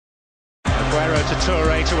Aguero to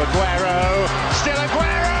Toure to Aguero. Still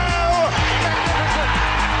Aguero!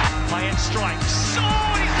 Payet strikes.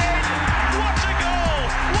 Oh, he's in! What a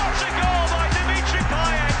goal! What a goal by Dimitri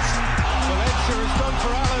Payet! Valencia has done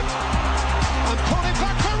for Alan. And pull it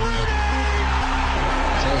back for Rooney!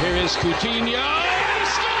 So here is Coutinho. And he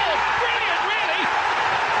scored! Brilliant, really!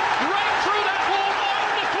 Right through that wall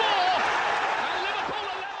on the floor. And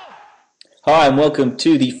Liverpool are level. Hi and welcome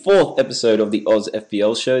to the fourth episode of the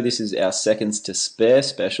AUSFPL Show. This is our Seconds to Spare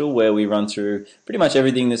special where we run through pretty much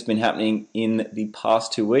everything that's been happening in the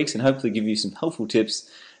past 2 weeks and hopefully give you some helpful tips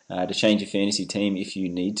to change your fantasy team if you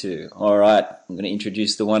need to. Alright, I'm going to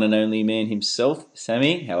introduce the one and only man himself.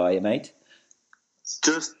 Sammy, how are you, mate?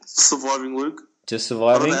 Just surviving, Luke. Just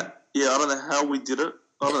surviving? I don't know how we did it.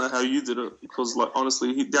 I don't know how you did it because,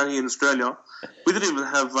 honestly, down here in Australia, we didn't even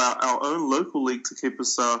have our own local league to keep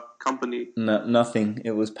us company. No, nothing.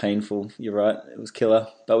 It was painful. You're right. It was killer.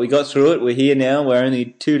 But we got through it. We're here now. We're only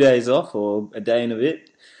 2 days off or a day and a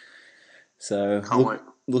bit. So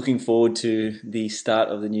looking forward to the start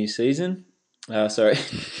of the new season. Sorry.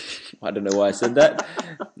 I don't know why I said that.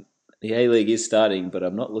 The A-League is starting, but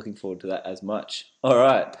I'm not looking forward to that as much. All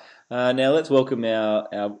right. Now let's welcome our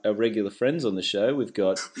regular friends on the show. We've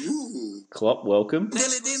got Klopp, welcome.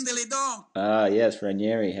 Yes,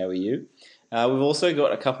 Ranieri, how are you? We've also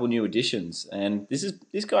got a couple new additions, and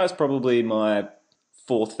this guy's probably my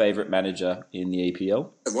fourth favourite manager in the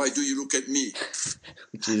EPL. Why do you look at me?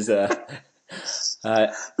 Which is let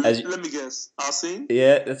me guess, Arsene?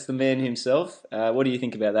 Yeah, that's the man himself. What do you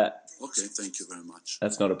think about that? Okay, thank you very much.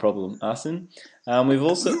 That's not a problem, Arsene. We've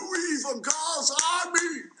also Louis van Gaal's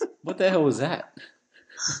army. What the hell was that?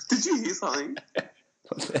 Did you hear something?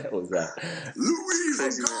 What the hell was that? Louis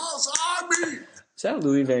van Gaal's army. Is that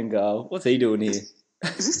Louis van Gaal? What's he doing here?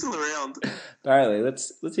 Is he still around? Apparently,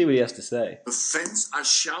 let's see what he has to say. The fans are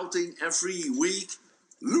shouting every week,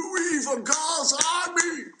 Louis van Gaal's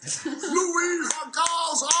army. Louis van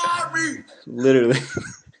Gaal's army. Literally.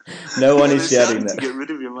 No one is shouting that. To get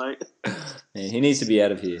rid of you, mate. Man, he needs to be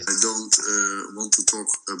out of here. I don't want to talk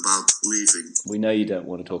about leaving. We know you don't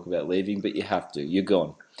want to talk about leaving, but you have to. You're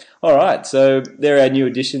gone. All right, so there are new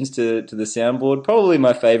additions to the soundboard. Probably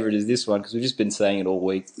my favourite is this one because we've just been saying it all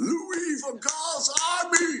week. Louis van Gaal's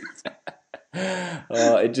army.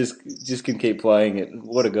 Oh, it just can keep playing it.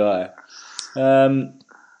 What a guy. All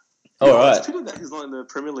right. It's pity that he's not in the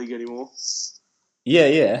Premier League anymore.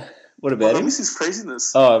 Yeah. What about him? I miss his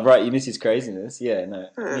craziness. Oh, right, you miss his craziness. Yeah, no,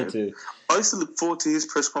 me too. I used to look forward to his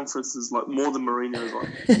press conferences more than Mourinho's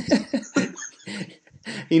one.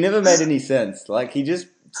 He never made any sense. Like, he just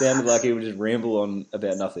sounded like he would just ramble on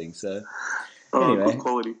about nothing. So, anyway. Good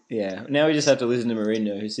quality. Yeah, now we just have to listen to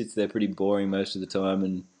Mourinho, who sits there pretty boring most of the time,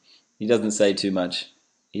 and he doesn't say too much.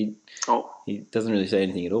 He doesn't really say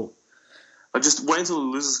anything at all. I just wait until he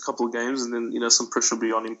loses a couple of games and then, some pressure will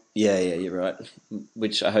be on him. Yeah, you're right.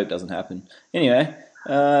 Which I hope doesn't happen. Anyway,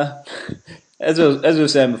 as we were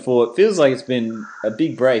saying before, it feels like it's been a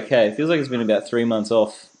big break, hey? It feels like it's been about 3 months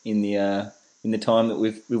off in the time that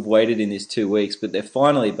we've waited in this 2 weeks, but they're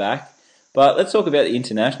finally back. But let's talk about the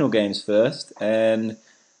international games first, and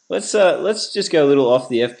let's just go a little off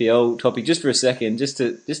the FPL topic just for a second, just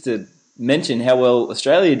to mention how well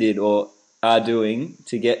Australia did or are doing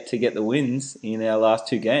to get the wins in our last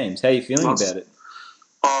 2 games. How are you feeling about it?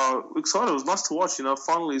 Excited. It was nice to watch.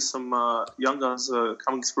 Finally some young guns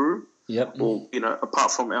coming through. Yep. Well, apart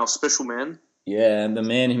from our special man. Yeah, and the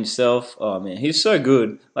man himself. Oh man, he's so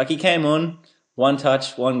good. Like, he came on, 1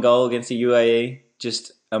 touch, 1 goal against the UAE.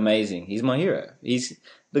 Just amazing. He's my hero. He's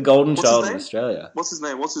the golden child of Australia. What's his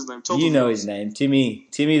name? You know his name, Timmy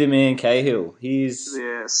the man Cahill. He's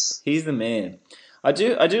the man. I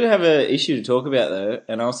do have an issue to talk about though,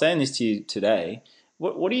 and I was saying this to you today.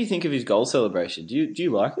 What do you think of his goal celebration? Do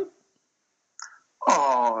you like it?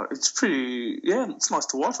 Oh, it's pretty. Yeah, it's nice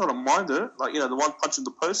to watch. I don't mind it. Like, the one punch in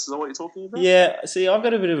the post. Is that what you're talking about? Yeah. See, I've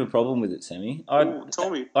got a bit of a problem with it, Sammy.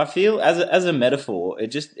 Tell me. I feel as a metaphor,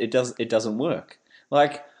 it doesn't work.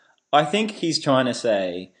 Like, I think he's trying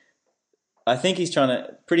to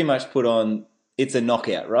pretty much put on. It's a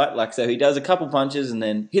knockout, right? Like, so he does a couple punches and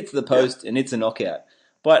then hits the post and it's a knockout.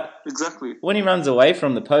 But exactly when he runs away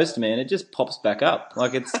from the post, man, it just pops back up.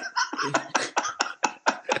 Like, it's.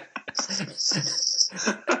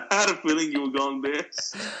 I had a feeling you were going there.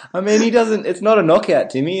 I mean, he doesn't. It's not a knockout,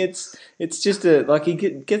 Timmy. It's just he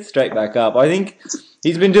gets straight back up. I think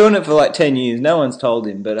He's been doing it for like 10 years. No one's told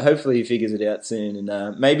him, but hopefully he figures it out soon.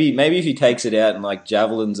 And maybe if he takes it out and like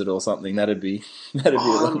javelins it or something, that'd be a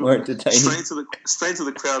lot more entertaining. Straight to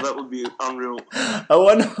the crowd. That would be unreal. I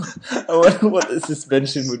wonder what the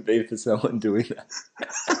suspension would be for someone doing that.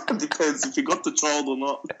 Depends if you got the child or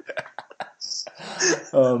not.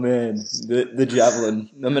 Oh man, the javelin.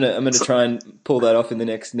 I'm gonna try and pull that off in the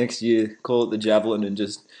next year. Call it the javelin and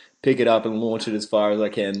just pick it up and launch it as far as I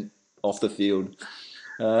can off the field.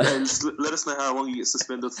 Just let us know how long you get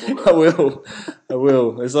suspended for that. I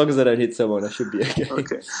will. As long as I don't hit someone, I should be okay.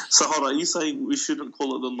 Okay. So hold on, are you saying we shouldn't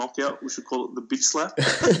call it the knockout? We should call it the bitch slap?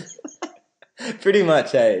 Pretty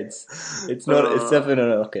much, hey. It's not. It's definitely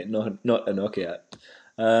not a knockout. Not a knockout.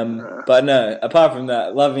 But no. Apart from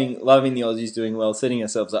that, loving the Aussies doing well, setting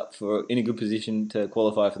ourselves up in a good position to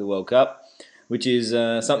qualify for the World Cup, which is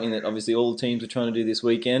something that obviously all the teams are trying to do this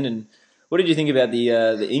weekend. And what did you think about the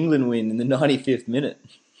England win in the 95th minute?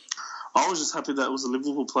 I was just happy that it was a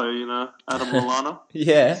Liverpool player, Adam Lallana.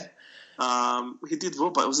 Yeah. He did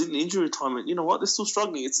well, but it was in injury time. And you know what? They're still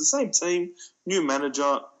struggling. It's the same team, new manager.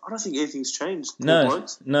 I don't think anything's changed. No,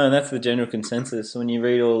 that's the general consensus. When you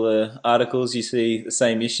read all the articles, you see the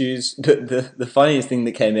same issues. The funniest thing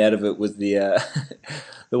that came out of it was the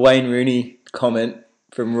Wayne Rooney comment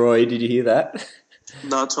from Roy. Did you hear that?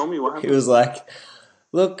 No, tell me what happened. He was like,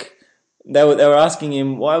 look... They were asking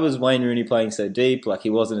him, why was Wayne Rooney playing so deep? Like,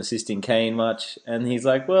 he wasn't assisting Kane much. And he's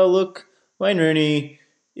like, well, look, Wayne Rooney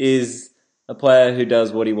is a player who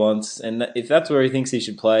does what he wants. And if that's where he thinks he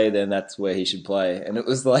should play, then that's where he should play. And it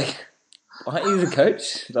was like, aren't you the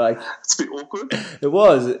coach? Like, it's a bit awkward. It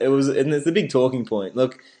was, and it's a big talking point.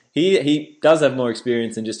 Look, he does have more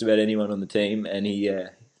experience than just about anyone on the team. And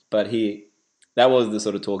that was the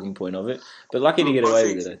sort of talking point of it. But lucky to get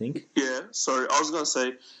away with it, I think. Yeah, sorry. I was going to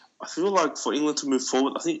say, I feel like for England to move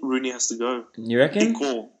forward, I think Rooney has to go. You reckon?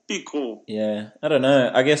 Big call. Yeah, I don't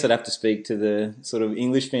know. I guess I'd have to speak to the sort of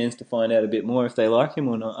English fans to find out a bit more if they like him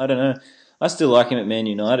or not. I don't know. I still like him at Man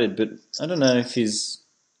United, but I don't know if he's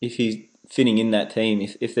fitting in that team.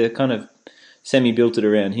 If they're kind of semi-built it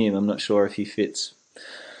around him, I'm not sure if he fits.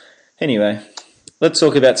 Anyway, let's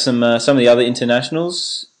talk about some of the other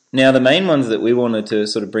internationals. Now, the main ones that we wanted to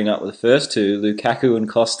sort of bring up were the first two, Lukaku and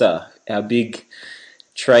Costa, our big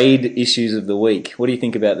trade issues of the week. What do you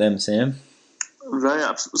think about them, Sam?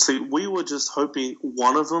 See, we were just hoping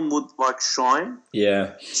one of them would shine.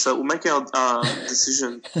 Yeah. So it will make our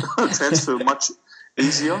decision transfer much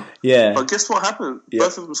easier. Yeah. But guess what happened? Yep.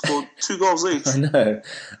 Both of them scored 2 goals each. I know.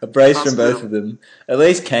 A brace from both of them. At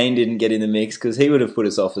least Kane didn't get in the mix because he would have put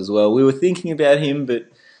us off as well. We were thinking about him,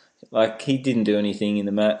 but he didn't do anything in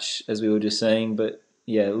the match, as we were just saying. But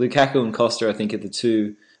yeah, Lukaku and Costa, I think, are the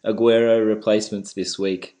two Aguero replacements this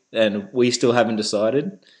week, and we still haven't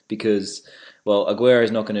decided because, Aguero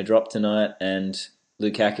is not going to drop tonight, and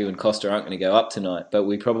Lukaku and Costa aren't going to go up tonight. But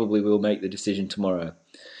we probably will make the decision tomorrow.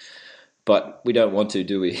 But we don't want to,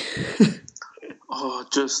 do we?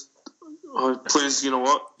 Please, you know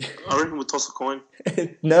what? I reckon we'll toss a coin.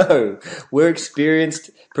 No, we're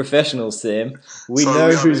experienced professionals, Sam. We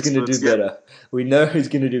know who's going to do better. We know who's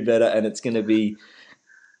going to do better, and it's going to be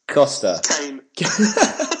Costa. Kane.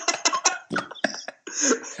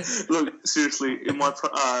 Look, seriously, in my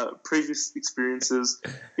previous experiences,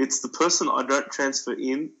 it's the person I don't transfer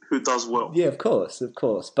in who does well. Yeah, of course.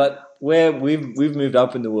 But we've moved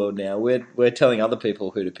up in the world now. We're telling other people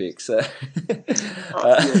who to pick. So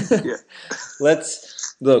yeah.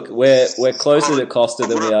 Let's look. We're closer to Costa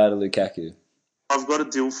than we are to Lukaku. I've got a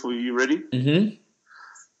deal for you. You ready? Mm-hmm.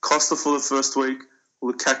 Costa for the first week,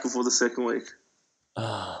 Lukaku for the second week.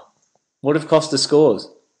 What if Costa scores?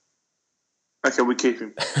 Okay, we keep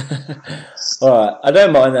him. All right. I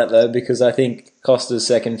don't mind that, though, because I think Costa's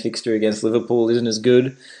second fixture against Liverpool isn't as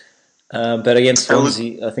good. But against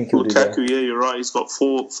Swansea, I think he'll do well. Lukaku, yeah, you're right. He's got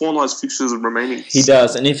four nice fixtures remaining. He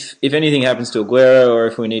does. And if anything happens to Aguero or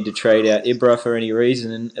if we need to trade out Ibra for any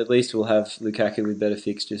reason, at least we'll have Lukaku with better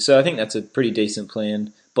fixtures. So I think that's a pretty decent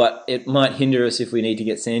plan. But it might hinder us if we need to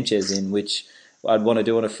get Sanchez in, which I'd want to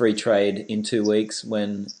do on a free trade in 2 weeks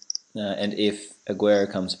when and if Aguero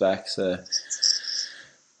comes back. So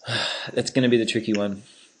that's going to be the tricky one.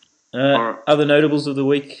 Right. Other notables of the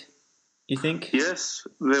week, you think? Yes,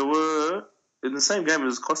 there were in the same game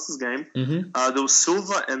as Costa's game. Mm-hmm. There was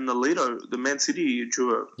Silva and Nolito, the Man City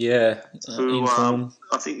duo. Yeah, who I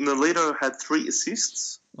think Nolito had 3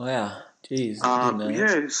 assists. Wow, jeez.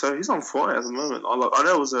 Yeah, so he's on fire at the moment. I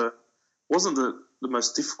know it wasn't the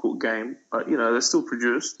most difficult game, but, you know, they still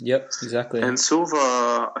produced. Yep, exactly. And Silva,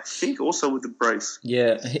 I think, also with the brace.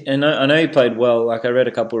 Yeah, and I know he played well. Like, I read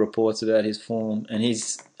a couple of reports about his form, and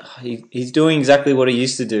he's doing exactly what he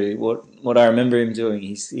used to do, what I remember him doing.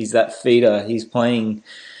 He's that feeder. He's playing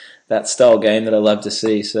that style game that I love to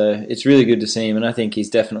see. So it's really good to see him, and I think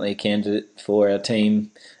he's definitely a candidate for our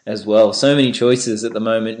team as well. So many choices at the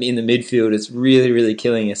moment in the midfield. It's really, really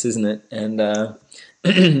killing us, isn't it? And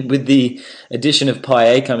with the addition of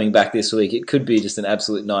Payet coming back this week, it could be just an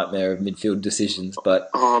absolute nightmare of midfield decisions. But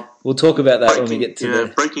we'll talk about that when we get to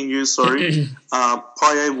breaking news, sorry.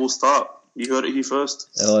 Payet will start. You heard it here first.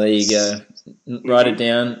 Oh, there you go. Write it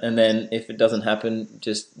down, and then if it doesn't happen,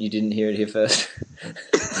 just you didn't hear it here first.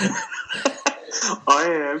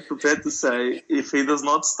 I am prepared to say, if he does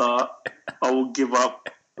not start, I will give up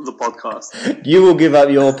the podcast. You will give up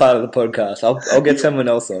your part of the podcast. I'll get someone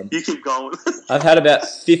else on. You keep going. I've had about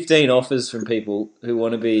 15 offers from people who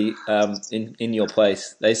want to be in your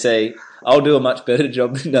place. They say, I'll do a much better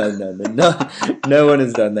job. No one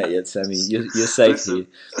has done that yet, Sammy. You're safe here.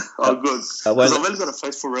 Oh, good. Because I've only got a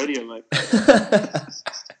face for radio, mate.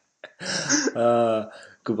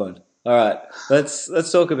 Good one. All right,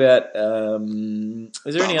 let's talk about.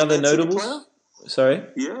 Is there any other notables? Sorry?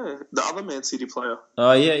 Yeah, the other Man City player.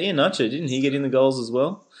 Oh, yeah, Ian Nacho. Didn't he get in the goals as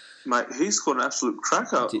well? Mate, he scored an absolute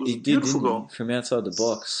cracker. It was he a beautiful goal. From outside the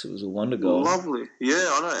box. It was a wonder goal. Lovely. Yeah,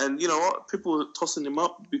 I know. And you know what? People are tossing him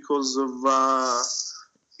up because of,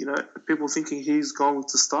 people thinking he's going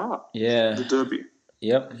to start the derby.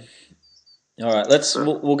 Yep. All right,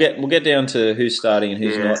 we'll get down to who's starting and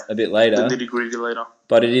who's not a bit later. The nitty-gritty later.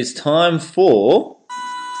 But it is time for...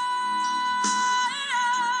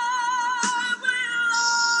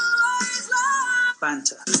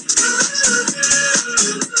 Banter.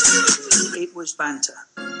 It was banter.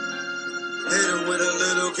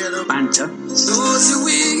 Banter.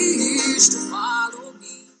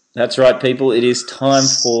 That's right, people. It is time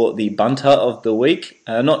for the Banter of the week.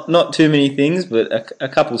 Not too many things, but a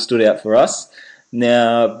couple stood out for us.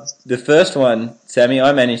 Now, the first one, Sammy,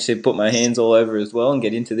 I managed to put my hands all over as well and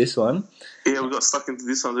get into this one. Yeah, we got stuck into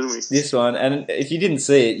this one, didn't we? This one, and if you didn't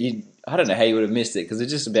see it, I don't know how you would have missed it because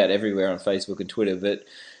it's just about everywhere on Facebook and Twitter. But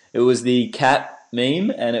it was the cat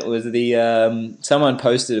meme, and it was the someone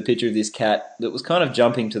posted a picture of this cat that was kind of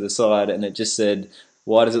jumping to the side, and it just said,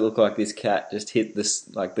 "Why does it look like this cat just hit this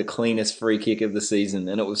like the cleanest free kick of the season?"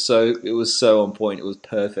 And it was so on point. It was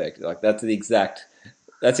perfect. Like that's exactly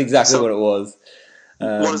what it was.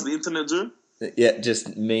 What does the internet do? Yeah,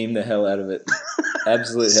 just meme the hell out of it.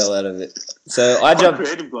 Absolute hell out of it. So I jumped.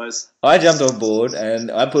 Creative guys. I jumped on board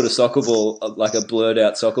and I put a soccer ball, like a blurred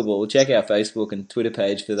out soccer ball. Check our Facebook and Twitter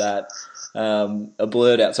page for that. A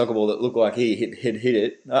blurred out soccer ball that looked like he hit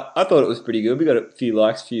it. I thought it was pretty good. We got a few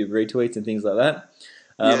likes, a few retweets and things like that.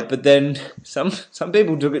 But then some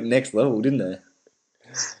people took it next level, didn't they?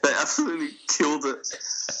 They absolutely killed it.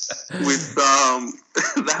 With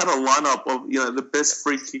they had a lineup of the best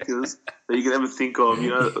free kickers that you could ever think of.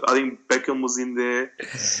 I think Beckham was in there.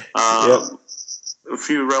 A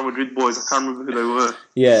few Real Madrid boys. I can't remember who they were.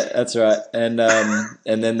 Yeah, that's right. And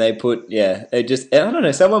then they put they just I don't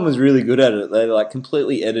know. Someone was really good at it. They like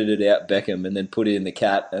completely edited out Beckham and then put it in the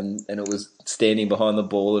cat, and it was standing behind the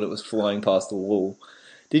ball and it was flying past the wall.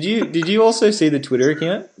 Did you also see the Twitter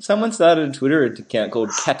account? Someone started a Twitter account called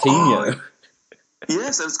Catinho. Oh.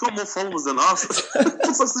 Yes, and it's got more followers than us.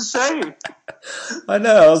 It's such a shame. I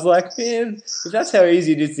know. I was like, man, if that's how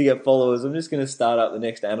easy it is to get followers, I'm just going to start up the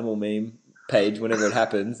next animal meme page whenever it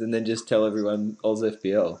happens and then just tell everyone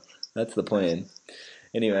AUSFPL. That's the plan.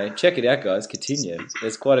 Anyway, check it out, guys. Coutinho.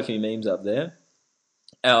 There's quite a few memes up there.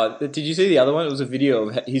 Did you see the other one? It was a video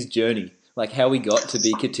of his journey, like how he got to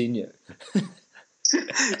be Coutinho. Yeah,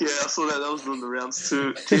 I saw that. That was doing the rounds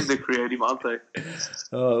too. Geez, they're creative, aren't they?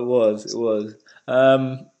 Oh, it was.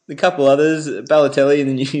 A couple others. Balotelli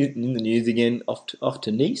in the news again. Off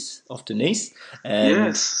to Nice. And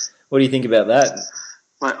yes. What do you think about that?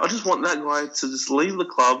 Mate, I just want that guy to just leave the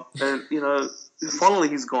club, and finally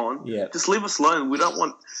he's gone. Yeah. Just leave us alone. We don't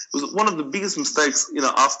want. It was one of the biggest mistakes,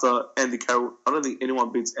 after Andy Carroll. I don't think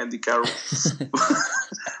anyone beats Andy Carroll.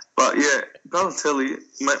 But yeah, Balotelli,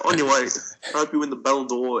 mate, on your way. I hope you win the Ballon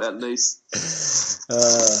d'Or at Nice.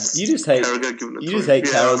 You just hate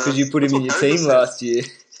Carroll because you put him in your team last year.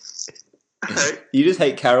 Hey? You just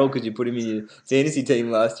hate Carroll because you put him in your fantasy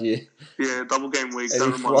team last year. Yeah, double game week.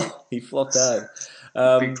 And he flopped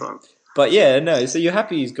out. Big time. But yeah, no. So you're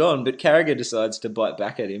happy he's gone, but Carragher decides to bite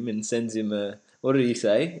back at him and sends him a. What did he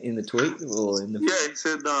say in the tweet or in the? Yeah, he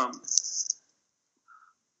said.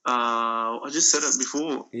 I just said it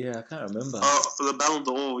before. Yeah, I can't remember. The Ballon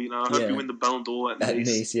d'Or, I hope you win the Ballon d'Or at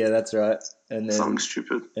Nice. Yeah, that's right. And then something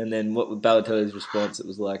stupid. And then what was Balotelli's response? It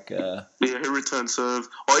was like... he returned serve.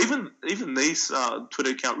 Or even Nice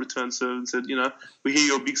Twitter account returned serve and said, we hear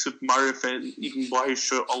you're a big Super Mario fan. You can buy his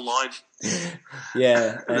shirt online.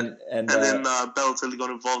 Yeah. And then Balotelli got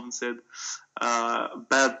involved and said,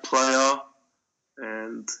 bad player.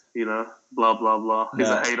 And blah blah blah. He's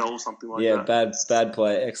a hater or something like that. Yeah, bad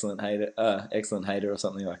player, excellent hater or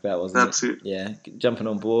something like that, wasn't it? That's it. Yeah, jumping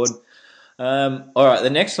on board. All right,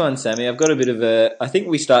 the next one, Sammy. I've got a bit of a. I think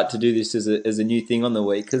we start to do this as a new thing on the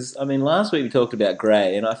week because last week we talked about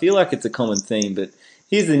Gray, and I feel like it's a common theme. But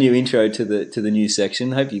here's the new intro to the new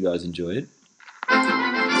section. Hope you guys enjoy it.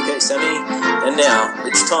 Okay, Sammy, and now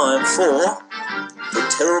it's time for the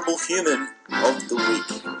terrible human of the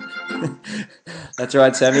week. That's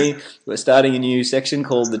right, Sammy. We're starting a new section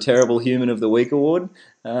called the Terrible Human of the Week Award.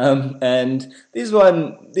 And this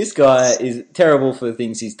guy is terrible for the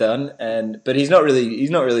things he's done, but he's not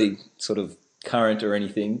really sort of current or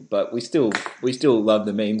anything. But we still love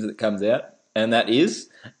the memes that comes out, and that is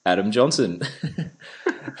Adam Johnson.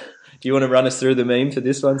 Do you want to run us through the meme for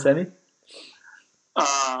this one, Sammy?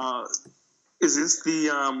 Is this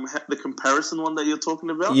the comparison one that you're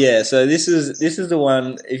talking about? Yeah, so this is the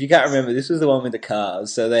one. If you can't remember, this was the one with the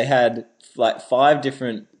cars. So they had like 5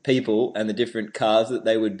 different people and the different cars that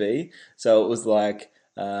they would be. So it was like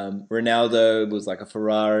Ronaldo was like a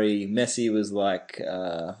Ferrari, Messi was like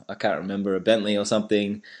I can't remember, a Bentley or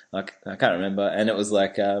something. I can't remember, and it was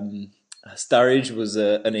like Sturridge was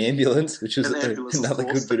an ambulance, which was another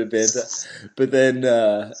good bit of banter. But then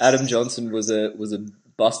Adam Johnson was a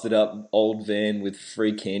busted up old van with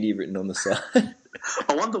free candy written on the side.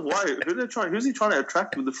 I wonder why. Who's he trying to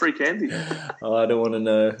attract with the free candy? Oh, I don't want to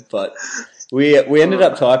know. But we ended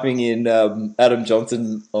up typing in Adam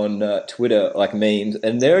Johnson on Twitter, like memes,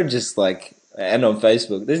 and they're just like, and on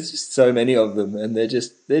Facebook, there's just so many of them, and they're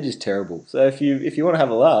just terrible. So if you want to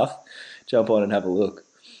have a laugh, jump on and have a look.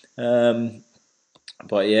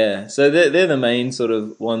 But yeah, so they're the main sort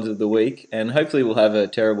of ones of the week, and hopefully we'll have a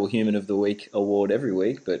Terrible Human of the Week award every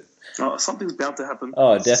week. But something's bound to happen.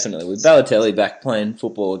 Oh, definitely. With Balotelli back playing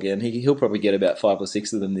football again, he'll probably get about 5 or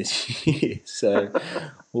 6 of them this year. So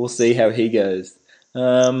we'll see how he goes.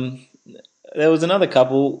 There was another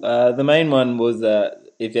couple. The main one was,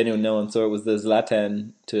 if no one saw it, was the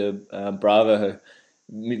Zlatan to Bravo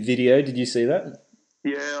video. Did you see that?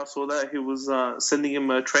 Yeah, I saw that. He was sending him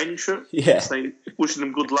a training shirt. Yeah. Saying, wishing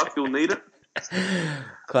him good luck, he'll need it.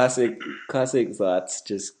 Classic Zlats,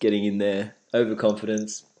 just getting in there,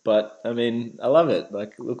 overconfidence. But, I love it.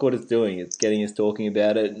 Like, look what it's doing. It's getting us talking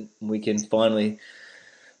about it. And we can finally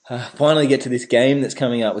get to this game that's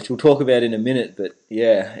coming up, which we'll talk about in a minute. But,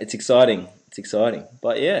 yeah, it's exciting.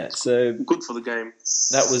 But, yeah, so... Good for the game.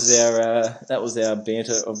 That was our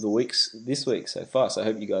banter of the weeks this week so far. So I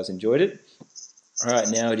hope you guys enjoyed it. All right,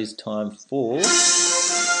 now it is time for... It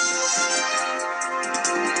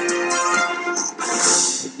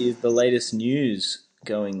is the latest news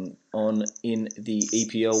going on in the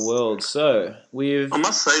EPL world. So, I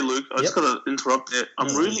must say, Luke, I just got to interrupt there.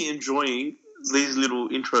 I'm really enjoying these little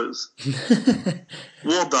intros.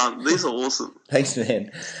 Well done. These are awesome. Thanks,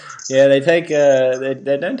 man. Yeah, they take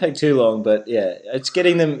they don't take too long, but yeah, it's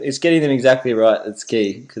getting them exactly right. That's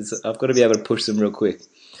key, because I've got to be able to push them real quick.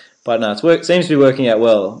 But no, seems to be working out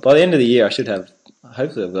well. By the end of the year,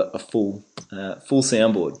 hopefully I've got a full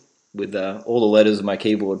soundboard with all the letters of my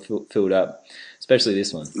keyboard filled up, especially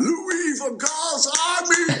this one. Louis van Gaal's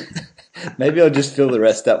Army! Maybe I'll just fill the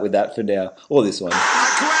rest up with that for now. Or this one. Yes.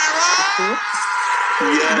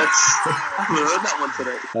 I haven't heard that one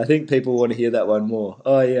today. I think people want to hear that one more.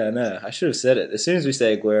 Oh, yeah, no, I should have said it. As soon as we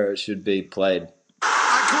say Aguero, it should be played.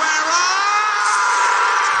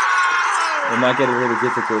 It might get a little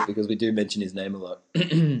difficult because we do mention his name a lot.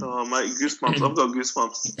 Oh, mate, goosebumps. I've got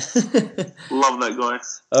goosebumps. Love that guy.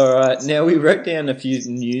 All right. Now, we wrote down a few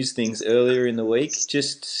news things earlier in the week.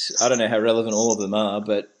 I don't know how relevant all of them are,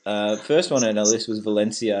 but first one on our list was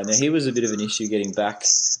Valencia. Now, he was a bit of an issue getting back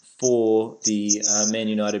for the Man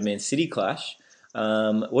United-Man City clash.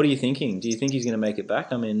 What are you thinking? Do you think he's going to make it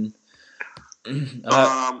back? I'm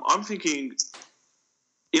thinking...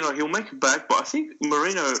 he'll make it back, but I think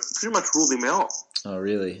Marino pretty much ruled him out. Oh,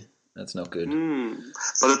 really? That's not good.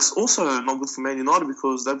 But it's also not good for Man United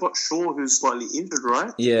because they've got Shaw who's slightly injured,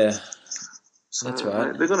 right? Yeah. So That's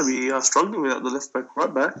right. They're going to be struggling without the left back,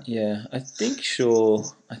 right back. Yeah, I think Shaw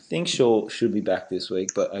should be back this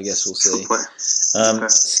week, but I guess we'll see. Okay.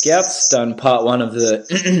 Scout's done part one of the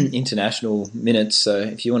international minutes, so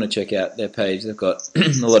if you want to check out their page, they've got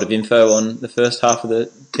a lot of info on the first half of the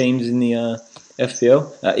teams in the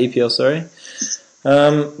EPL. Sorry.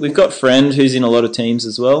 We've got Friend, who's in a lot of teams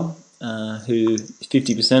as well, who is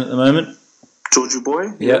 50% at the moment. Georgie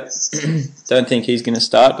boy. Yep. Don't think he's going to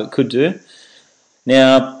start, but could do.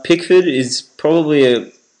 Now, Pickford is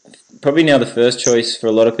probably now the first choice for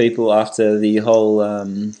a lot of people after the whole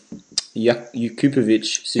Jukupovic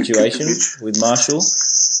situation with Marshall.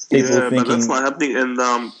 People thinking, but that's not happening. And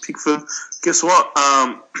Pickford, guess what?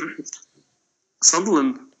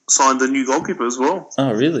 Sunderland signed a new goalkeeper as well.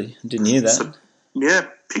 Oh, really? Didn't hear that. So, yeah,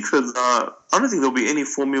 Pickford. I don't think there'll be any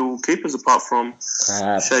Formula keepers apart from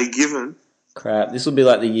Shay Given. Crap. This will be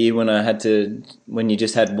like the year when you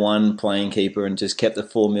just had one playing keeper and just kept the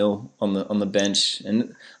 4 mil on the bench.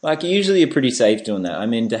 And like usually you're pretty safe doing that. I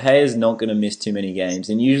mean, De Gea's not going to miss too many games.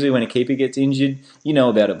 And usually when a keeper gets injured, you know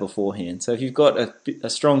about it beforehand. So if you've got a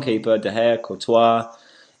strong keeper, De Gea, Courtois,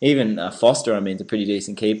 even Foster, I mean, is a pretty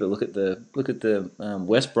decent keeper. Look at the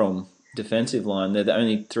West Brom defensive line. They're the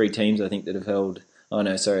only 3 teams I think that have held. Oh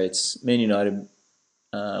no, sorry, it's Man United,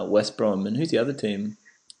 West Brom, and who's the other team?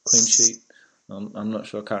 Clean sheet. I'm not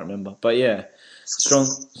sure. I can't remember. But yeah,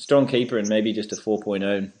 strong keeper and maybe just a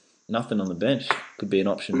 4.0. Nothing on the bench could be an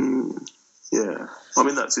option. Yeah, I'm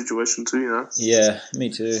in that situation too. You know. Yeah, me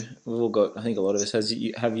too. We've all got. I think a lot of us have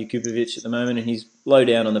Jukupovic at the moment, and he's low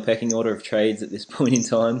down on the pecking order of trades at this point in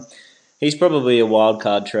time. He's probably a wild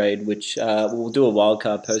card trade, which we'll do a wild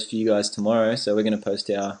card post for you guys tomorrow. So we're going to post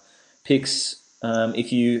our picks.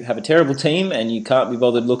 If you have a terrible team and you can't be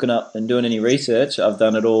bothered looking up and doing any research, I've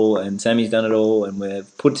done it all and Sammy's done it all, and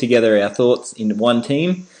we've put together our thoughts into one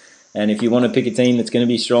team. And if you want to pick a team that's going to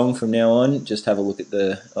be strong from now on, just have a look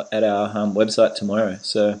at our website tomorrow.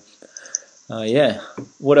 So, yeah.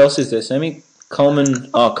 What else is there, Sammy? Coleman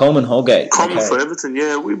Holgate. Coleman for Everton,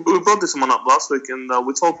 yeah. We brought this one up last week, and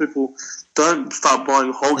we told people don't start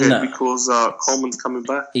buying Holgate because Coleman's coming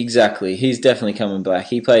back. Exactly. He's definitely coming back.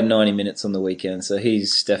 He played 90 minutes on the weekend, so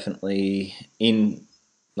he's definitely in.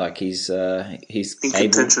 Like he's in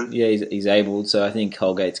contention. Yeah, he's able. So I think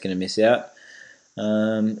Holgate's going to miss out.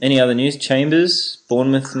 Any other news? Chambers,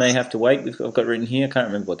 Bournemouth may have to wait. I've got written here. I can't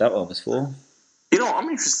remember what that one was for. You know, I'm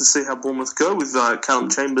interested to see how Bournemouth go with Callum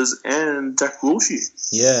Chambers and Jack Wilshere.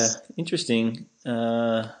 Yeah, interesting.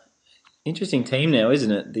 Interesting team now,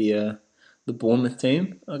 isn't it? The Bournemouth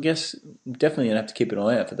team. I guess definitely gonna have to keep an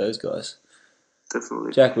eye out for those guys.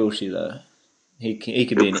 Definitely. Jack Wilshere though, he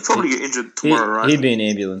could be. He'll probably get injured tomorrow, right? He'd be an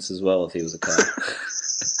ambulance as well if he was a car.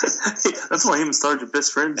 That's why him and Sturridge are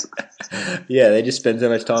best friends. Yeah, they just spend so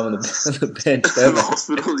much time on the bench. In the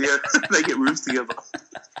hospital, yeah, they get rooms together.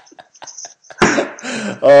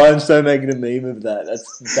 Oh, I'm so making a meme of that.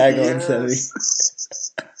 That's bang on, Sammy.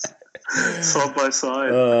 Side by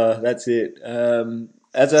side. Oh, that's it.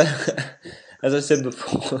 As I said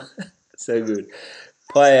before, so good.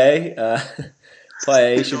 Payet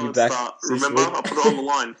should be back. Remember, I put it on the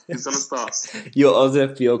line. He's going to start. Your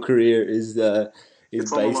AUSFPL career is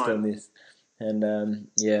based on this, and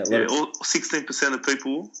 16% of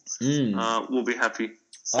people will be happy.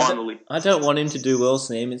 Finally. I don't want him to do well,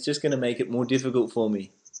 Sam. It's just going to make it more difficult for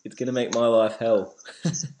me. It's going to make my life hell.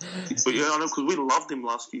 But yeah, I know, because we loved him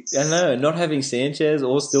last week. I know, not having Sanchez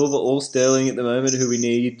or Silva or Sterling at the moment, who we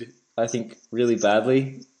need, I think, really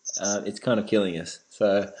badly, it's kind of killing us.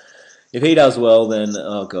 So if he does well, then,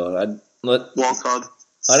 oh God. Wild card.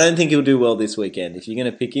 I don't think he'll do well this weekend. If you're going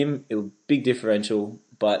to pick him, it'll big differential,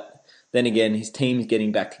 but then again, his team's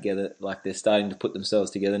getting back together. Like they're starting to put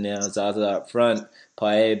themselves together now. Zaza up front,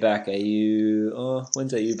 Payet back.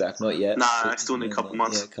 When's AU back? Not yet. Nah, I still need a couple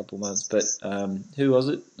months. Yeah, a couple months. But who was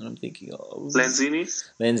it? I'm thinking of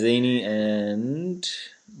Lanzini and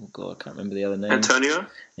oh God, I can't remember the other name. Antonio.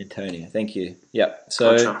 Thank you. Yep.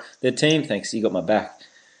 So gotcha. Their team. Thanks. You got my back.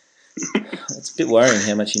 It's a bit worrying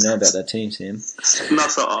how much you know about that team, Sam. No,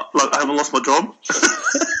 so I haven't lost my job.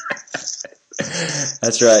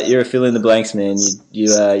 That's right. You're a fill in the blanks, man.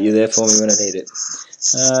 You're there for me when I need it.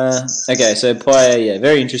 Okay, so Payet,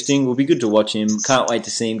 very interesting. Will be good to watch him. Can't wait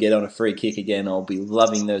to see him get on a free kick again. I'll be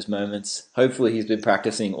loving those moments. Hopefully, he's been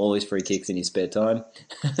practicing all his free kicks in his spare time.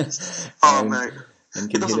 Mate,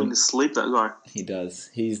 he doesn't really sleep, that guy. He does.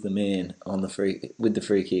 He's the man on with the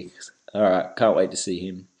free kicks. All right, can't wait to see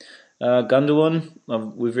him. Gundogan,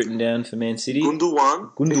 we've written down for Man City.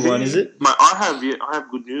 Gundogan, is it? Mate, I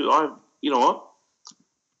have good news. You know what?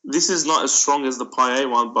 This is not as strong as the Payet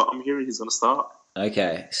one, but I'm hearing he's going to start.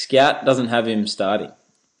 Okay. Scout doesn't have him starting.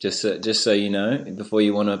 Just so you know, before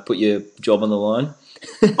you want to put your job on the line.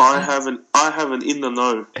 I have an in the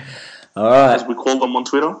know. All right. As we call them on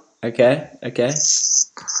Twitter. Okay.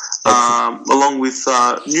 Along with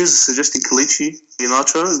news suggesting Kalichi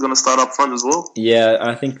Iheanacho is going to start up front as well. Yeah,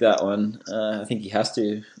 I think that one. I think he has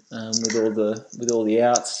to with all the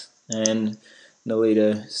outs and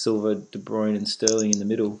Nolito, Silva, De Bruyne, and Sterling in the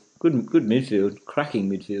middle. Good midfield, cracking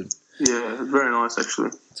midfield. Yeah, very nice actually.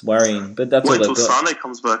 It's worrying, but that's Wait all they've till got. Sane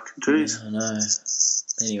comes back. Jeez. Yeah, I know.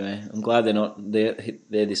 Anyway, I'm glad they're not there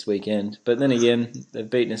this weekend. But then again, they've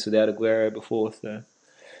beaten us without Aguero before, so.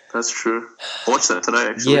 That's true. I watched that today,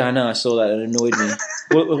 actually. Yeah, I know. I saw that. It annoyed me.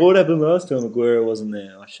 What happened last time Aguero wasn't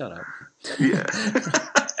there? Oh, shut up. Yeah.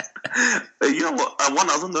 You know what? One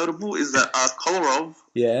other notable is that Kolarov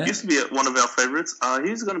used to be one of our favourites.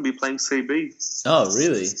 He's going to be playing CB. Oh,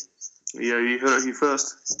 really? Yeah, you heard it here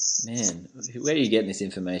first. Man, where are you getting this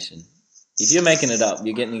information? If you're making it up,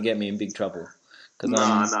 you're going to get me in big trouble.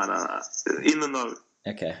 No. In the know.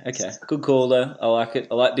 Okay. Good call, though. I like it.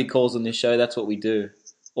 I like big calls on this show. That's what we do.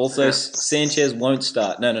 Also, yeah. Sanchez won't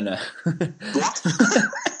start. No. What?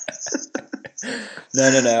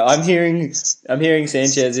 No. I'm hearing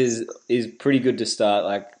Sanchez is pretty good to start.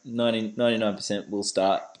 Like 99% will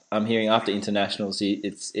start. I'm hearing after internationals,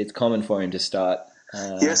 it's common for him to start.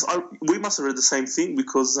 Yes, we must have read the same thing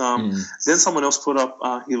because then someone else put up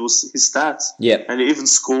his stats. Yep. And he even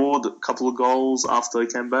scored a couple of goals after he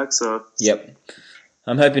came back. So yep.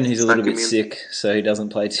 I'm hoping he's a little bit sick so he doesn't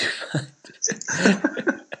play too much.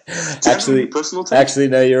 Actually,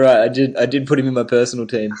 no, you're right. I did put him in my personal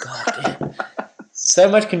team. God damn. So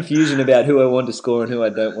much confusion about who I want to score and who I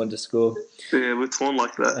don't want to score. Yeah, we're torn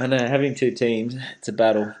like that. I know, having two teams, it's a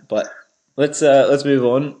battle. But let's move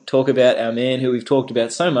on. Talk about our man who we've talked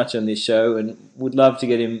about so much on this show and would love to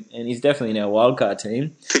get him, and he's definitely in our wildcard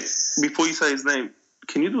team. Before you say his name,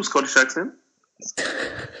 can you do a Scottish accent?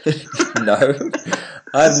 No.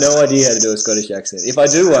 I have no idea how to do a Scottish accent. If I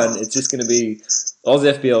do one, it's just going to be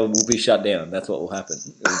AUSFPL will be shut down. That's what will happen.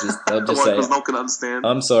 They'll just say, because no one can understand.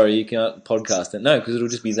 I'm sorry, you can't podcast it. No, because it'll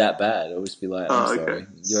just be that bad. It'll just be like, I'm sorry.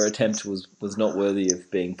 Your attempt was not worthy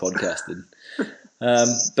of being podcasted.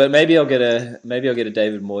 But maybe I'll get a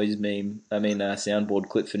David Moyes soundboard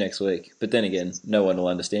clip for next week. But then again, no one will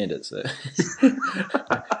understand it. So,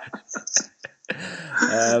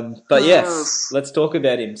 but yes, let's talk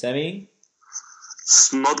about him, Sammy.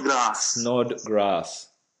 Snodgrass.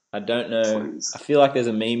 I don't know. Please. I feel like there's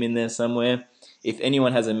a meme in there somewhere. If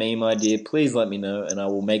anyone has a meme idea, please let me know, and I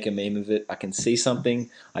will make a meme of it. I can see something.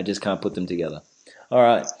 I just can't put them together. All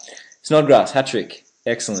right, Snodgrass hat-trick.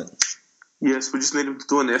 Excellent. Yes, we just need him to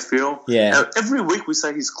do an FPL. Yeah. Every week we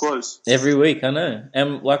say he's close. Every week, I know.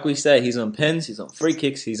 And like we say, he's on pens, he's on free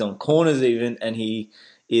kicks, he's on corners even, and he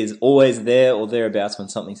is always there or thereabouts when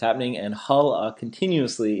something's happening. And Hull are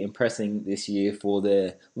continuously impressing this year for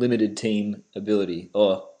their limited team ability,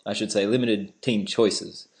 or I should say limited team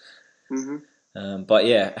choices. Mm-hmm. But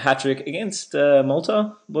yeah, hat-trick against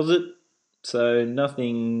Malta, was it? So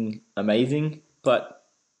nothing amazing, but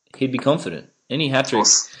he'd be confident. Any hat-trick. Well,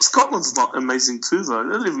 Scotland's not amazing too, though.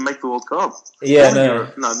 They didn't even make the World Cup. Yeah, no.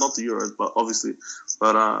 No, not the Euros, but obviously.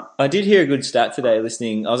 But I did hear a good stat today I was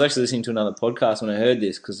actually listening to another podcast when I heard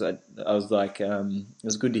this, because I was like, it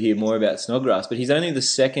was good to hear more about Snodgrass, but he's only the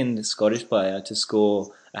second Scottish player to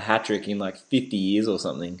score a hat-trick in like 50 years or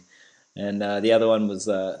something. And the other one was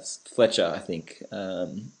Fletcher, I think,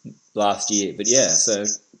 last year. But yeah, so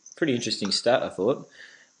pretty interesting stat, I thought.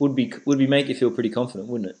 Would be make you feel pretty confident,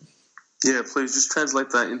 wouldn't it? Yeah, please just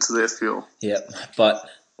translate that into the FPL. Yep, but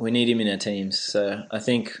we need him in our teams. So I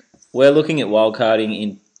think we're looking at wildcarding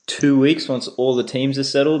in 2 weeks once all the teams are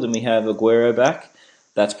settled and we have Aguero back.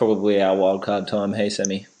 That's probably our wildcard time. Hey,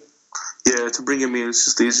 Sammy. Yeah, to bring him in, it's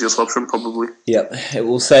just the easiest option, probably. Yep, it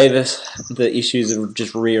will save us the issues of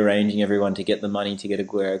just rearranging everyone to get the money to get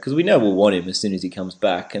Aguero, because we know we'll want him as soon as he comes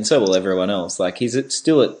back, and so will everyone else. Like, he's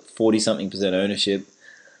still at 40-something% ownership,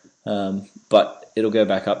 but it'll go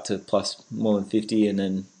back up to plus more than 50, and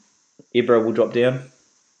then Ibra will drop down.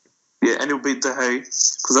 Yeah, and he'll beat De Gea,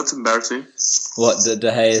 because that's embarrassing. What, De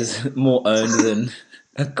Gea is more owned than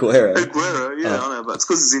Aguero? Aguero, yeah, I know, but it's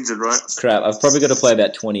because he's injured, right? Crap, I've probably got to play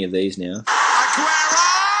about 20 of these now. Aguero!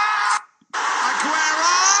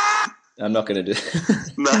 I'm not going to do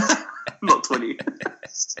No, not 20.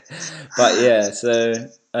 But yeah, so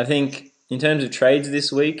I think in terms of trades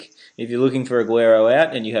this week, if you're looking for Aguero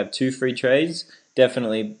out and you have 2 free trades,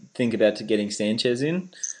 definitely think about getting Sanchez in.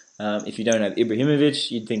 If you don't have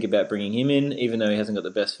Ibrahimovic, you'd think about bringing him in, even though he hasn't got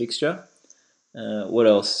the best fixture. What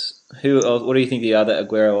else? What do you think the other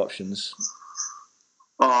Aguero options?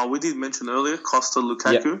 We did mention earlier Costa,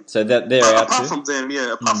 Lukaku. Yep. So that they're out apart too.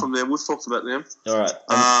 from them, we've talked about them. All right.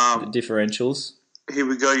 The differentials. Here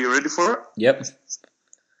we go. You ready for it? Yep.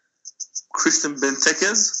 Christian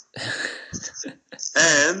Benteke's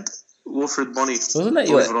and Wilfred Bonny. Wasn't that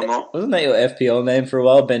your FPL name for a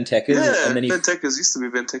while, Benteke's? Yeah, and then Benteke's used to be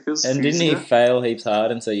Benteke's. And didn't he fail heaps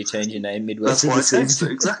hard, and so you changed your name midway That's through why the I changed season?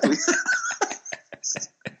 it, exactly.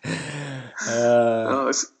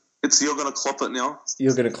 You're going to clop it now.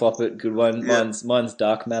 You're going to clop it. Good one. Yeah. Mine's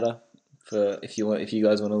Dark Matter. For if you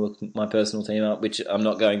guys want to look my personal team up, which I'm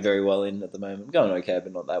not going very well in at the moment. I'm going okay,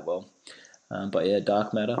 but not that well. But yeah,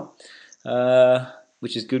 Dark Matter,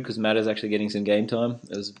 which is good because Matter's actually getting some game time.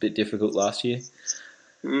 It was a bit difficult last year.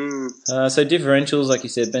 So differentials, like you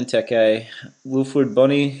said, Benteke, Wilfred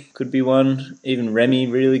Bonny could be one. Even Remy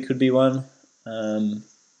really could be one.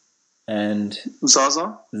 And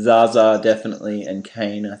Zaza definitely, and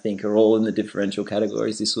Kane, I think, are all in the differential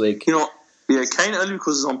categories this week. You know what? Yeah, Kane only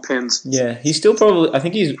because he's on pens. Yeah, he's still probably... I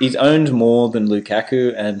think he's owned more than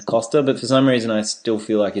Lukaku and Costa, but for some reason I still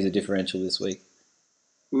feel like he's a differential this week.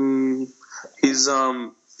 He's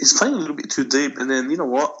playing a little bit too deep, and then, you know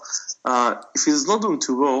what? If he's not doing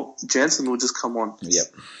too well, Jansen will just come on and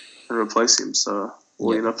replace him. So,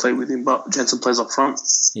 play with him, but Jansen plays up front.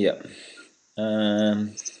 Yep.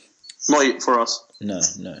 Not yet for us. No,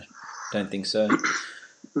 don't think so.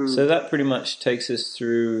 So that pretty much takes us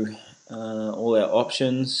through all our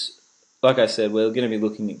options. Like I said, we're going to be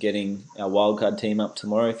looking at getting our wildcard team up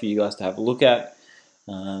tomorrow for you guys to have a look at.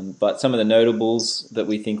 But some of the notables that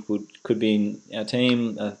we think could be in our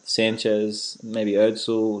team, Sanchez, maybe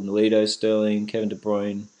Özil, Nolito, Sterling, Kevin De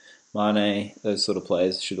Bruyne, Mane, those sort of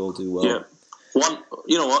players should all do well. Yeah.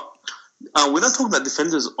 You know what? We don't talk about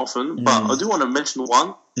defenders often, but I do want to mention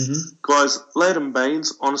one. Guys, Leighton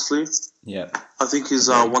Baines, honestly, I think he's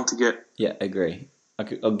one to get. Yeah, agree.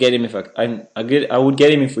 I'll get him if I would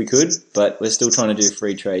get him if we could, but we're still trying to do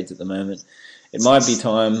free trades at the moment. It might be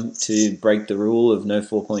time to break the rule of no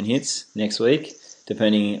 4-point hits next week,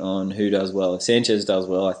 depending on who does well. If Sanchez does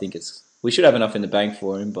well, I think we should have enough in the bank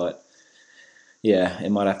for him, but yeah, it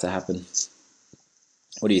might have to happen.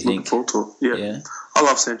 What do you think? Yeah. I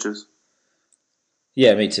love Sanchez.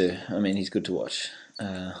 Yeah, me too. I mean, he's good to watch.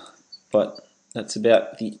 But that's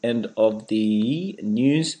about the end of the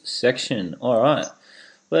news section. All right.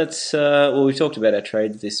 We talked about our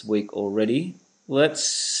trades this week already.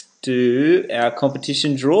 Let's do our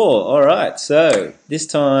competition draw. All right. So this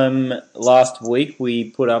time last week,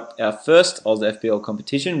 we put up our first AUSFPL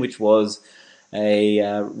competition, which was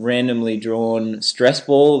a randomly drawn stress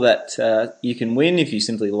ball that you can win if you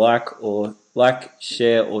simply share, or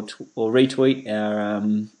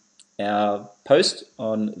retweet our post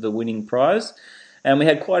on the winning prize. And we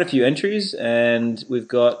had quite a few entries, and we've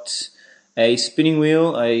got a spinning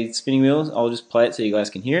wheel. I'll just play it so you guys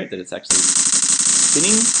can hear it, that it's actually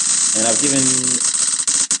spinning. And I've given...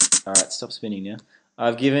 Alright, stop spinning now.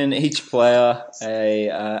 I've given each player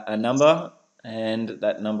a number, and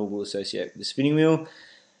that number will associate with the spinning wheel,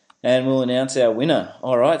 and we'll announce our winner.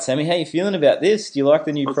 All right, Sammy, how you feeling about this? Do you like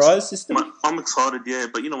the new prize system? I'm excited, yeah.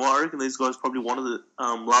 But you know what? I reckon these guys probably wanted it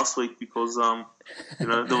last week because there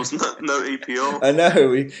was no EPL. I know,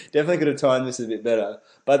 we definitely could have timed this a bit better.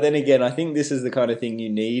 But then again, I think this is the kind of thing you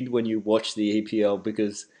need when you watch the EPL,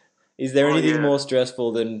 because is there anything more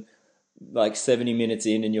stressful than like 70 minutes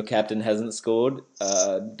in and your captain hasn't scored?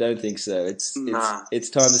 Don't think so. It's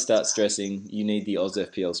time to start stressing. You need the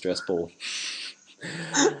AUSFPL stress ball.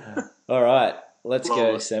 All right, let's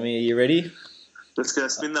go, Sammy. Are you ready? Let's go.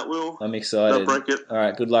 Spin that wheel. I'm excited. Don't break it. All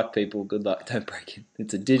right, good luck, people. Good luck. Don't break it.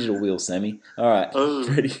 It's a digital wheel, Sammy. All right,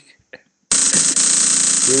 ready? Here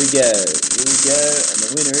we go. And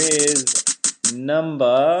the winner is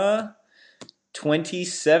number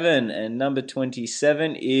 27. And number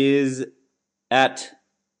 27 is at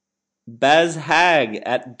Baz Hag,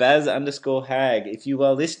 at Baz_Hag. If you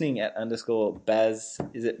are listening at _Baz,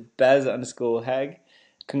 is it Baz_Hag?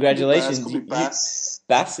 Congratulations.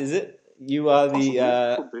 Bass, is it? You are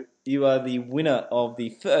the winner of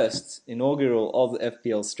the first inaugural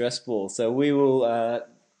AUSFPL Stress Ball. So we will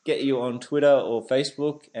get you on Twitter or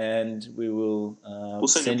Facebook, and we will we'll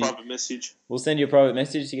send you a private message. We'll send you a private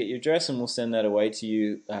message to get your address, and we'll send that away to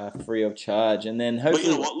you free of charge. And then hopefully,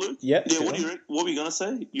 but you know what, Luke? Yep. Yeah. What were you going to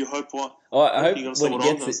say? You hope what? Oh, I hope when he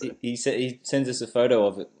gets it, he sends us a photo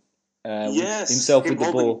of it. Yes, himself with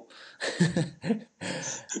the ball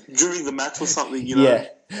during the match or something. You know. Yeah,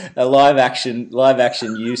 a live action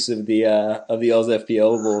use of the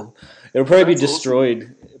AUSFPL ball. It'll probably be destroyed.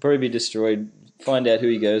 Awesome. It'll probably be destroyed. Find out who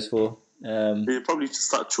he goes for. He'll probably just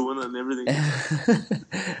start chewing it and everything.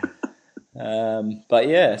 But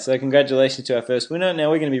yeah, so congratulations to our first winner. Now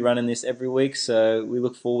we're going to be running this every week, so we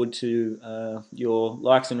look forward to your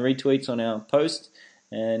likes and retweets on our post.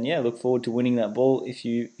 And yeah, look forward to winning that ball if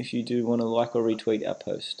you do want to like or retweet our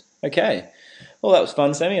post. Okay. Well, that was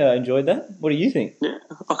fun, Sammy. I enjoyed that. What do you think? Yeah,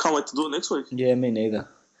 I can't wait to do it next week. Yeah, me neither.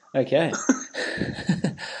 Okay.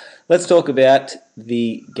 Let's talk about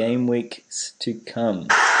the game weeks to come.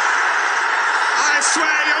 I swear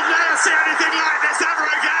you'll never see anything like this ever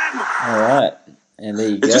again. All right. And there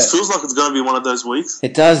you go. It just feels like it's going to be one of those weeks.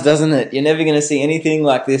 It does, doesn't it? You're never going to see anything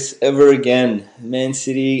like this ever again. Man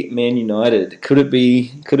City, Man United. Could it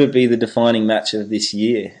be the defining match of this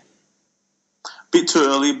year? Bit too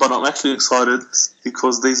early, but I'm actually excited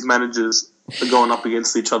because these managers are going up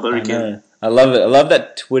against each other again. I love it. I love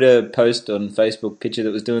that Twitter post on Facebook picture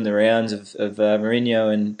that was doing the rounds of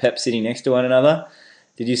Mourinho and Pep sitting next to one another.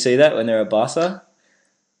 Did you see that when they were at Barca?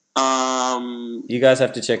 You guys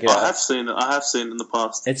have to check it out. I have seen it in the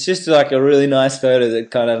past. It's just like a really nice photo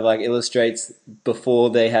that kind of like illustrates before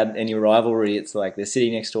they had any rivalry. It's like they're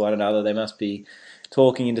sitting next to one another. They must be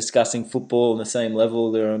talking and discussing football on the same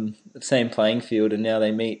level. They're on the same playing field, and now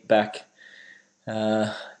they meet back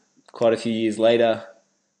quite a few years later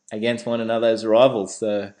against one another as rivals.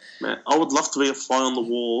 So, man, I would love to be a fly on the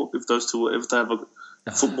wall if those two if they have a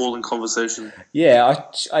footballing conversation. Yeah,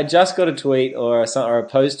 I just got a tweet or a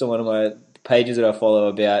post on one of my pages that I follow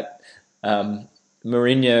about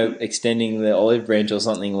Mourinho extending the olive branch or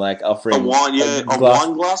something, like offering a wine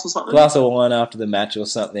glass or something. Glass of wine after the match or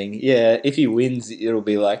something. Yeah, if he wins, it'll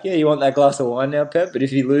be like, yeah, you want that glass of wine now, Pep? But if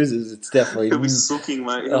he loses, it's definitely he'll be sooking,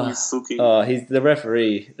 mate. He'll be sooking. Oh, he's the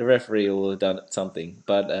referee. The referee will have done something.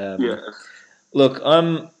 But yeah, look,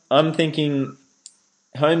 I'm thinking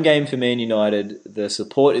home game for Man United. The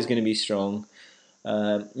support is going to be strong.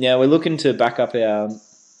 Now we're looking to back up our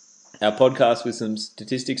podcast with some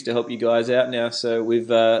statistics to help you guys out now. So we've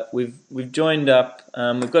joined up.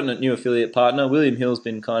 We've got a new affiliate partner. William Hill's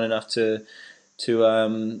been kind enough to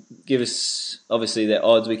give us, obviously, their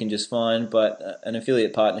odds we can just find, but an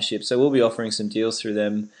affiliate partnership. So we'll be offering some deals through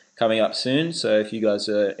them coming up soon. So if you guys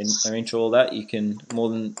are into all that,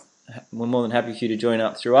 we're more than happy for you to join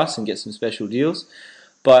up through us and get some special deals.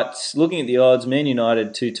 But looking at the odds, Man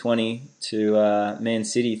United 220 to Man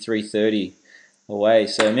City 330 away.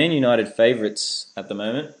 So Man United favourites at the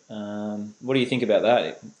moment. What do you think about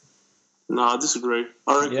that? No, I disagree.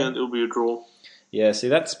 I reckon it'll be a draw. Yeah, see,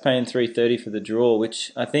 that's paying 330 for the draw,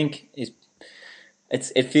 which I think is.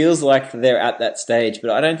 It feels like they're at that stage,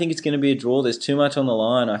 but I don't think it's going to be a draw. There's too much on the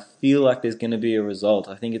line. I feel like there's going to be a result.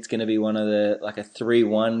 I think it's going to be one of like a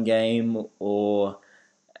 3-1 game, or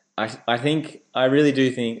I really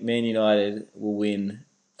do think Man United will win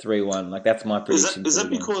 3-1. Like, that's my prediction. Is that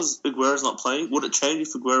because Aguero's not playing? Would it change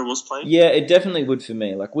if Aguero was playing? Yeah, it definitely would for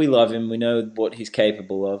me. Like, we love him. We know what he's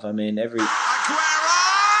capable of. I mean,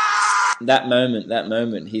 that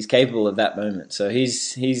moment, he's capable of that moment. So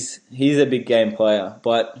he's a big game player.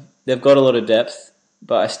 But they've got a lot of depth.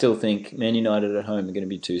 But I still think Man United at home are going to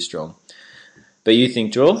be too strong. But you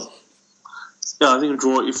think draw? Yeah, I think a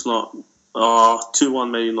draw. If not, 2-1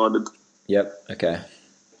 Man United. Yep. Okay.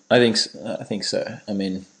 I think so. I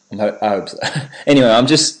mean, I hope so. Anyway, I'm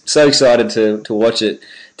just so excited to watch it.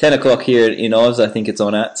 10 o'clock here in Oz, I think it's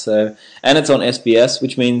on at. So, and it's on SBS,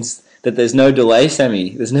 which means that there's no delay, Sammy.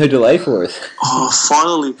 There's no delay for us. Oh,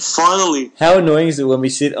 finally. How annoying is it when we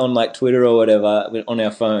sit on like Twitter or whatever on our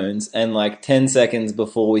phones and like 10 seconds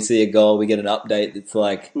before we see a goal, we get an update that's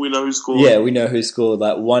like... We know who scored. Yeah, we know who scored.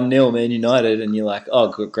 Like 1-0 Man United, and you're like, oh,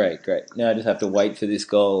 good, great. Now I just have to wait for this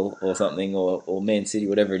goal or something, or Man City,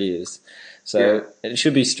 whatever it is. So it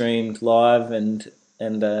should be streamed live and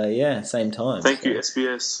same time. Thank you,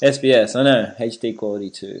 SBS. SBS, I know, HD quality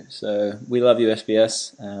too. So we love you,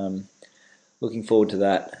 SBS. Looking forward to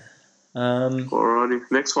that. Alrighty,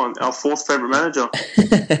 next one. Our fourth favourite manager.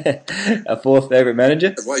 Our fourth favourite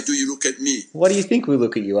manager? Why do you look at me? What do you think we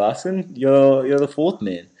look at you, Arsene? You're the fourth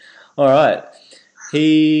man. Alright.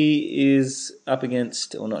 He is up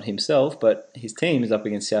against, or not himself, but his team is up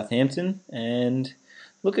against Southampton, and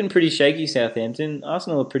looking pretty shaky, Southampton.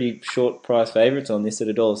 Arsenal are pretty short price favourites on this at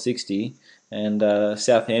 $1.60, and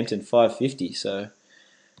Southampton $5.50. So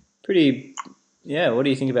pretty. Yeah, what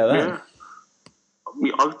do you think about that? Yeah.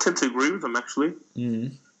 I tend to agree with them, actually.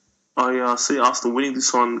 Mm. I see Arsenal winning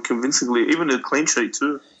this one convincingly, even a clean sheet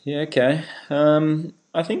too. Yeah, okay.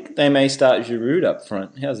 I think they may start Giroud up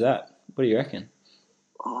front. How's that? What do you reckon?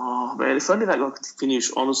 Oh man, if only that guy could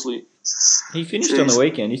finish. Honestly, he finished on the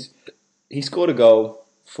weekend. He scored a goal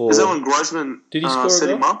for. Is that when Griezmann set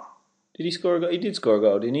him up? Did he score a goal? He did score a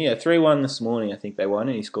goal, didn't he? Yeah, 3-1 this morning. I think they won,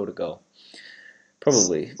 and he scored a goal.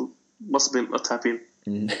 Probably. Must have been a tap in.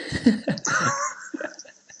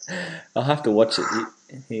 I'll have to watch it.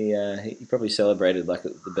 He probably celebrated like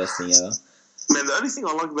it was the best thing ever. Man, the only thing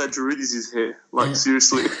I like about Giroud is his hair. Like,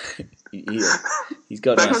 seriously. Yeah. He's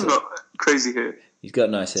got that nice guy's hair. got crazy hair. He's got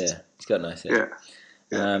nice hair.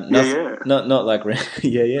 Yeah. Not like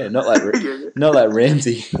not like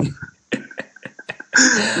Ramsey.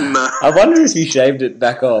 No. I wonder if he shaved it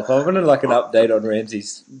back off. I wanted like an update on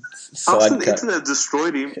Ramsey's After side the cut. internet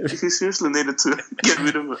destroyed him, he seriously needed to get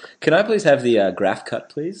rid of it. Can I please have the graph cut,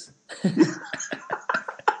 please?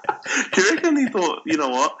 Do you reckon he thought, you know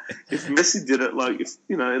what, if Messi did it, like, if,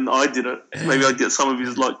 you know, and I did it, maybe I'd get some of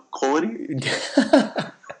his, like, quality?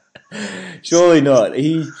 Surely not.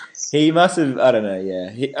 He must have, I don't know,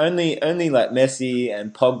 yeah. Only like Messi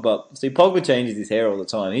and Pogba. See, Pogba changes his hair all the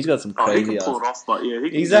time. He's got some He crazy can pull it off, but yeah, he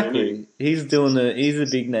can Exactly. do anything. He's a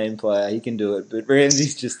big name player. He can do it. But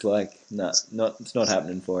Ramsey's just like, it's not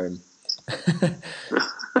happening for him.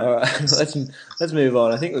 All right, let's move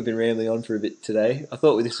on. I think we've been rambling on for a bit today. I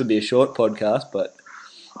thought this would be a short podcast, but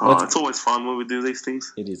it's always fun when we do these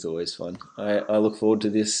things. it is always fun. I look forward to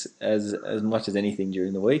this as much as anything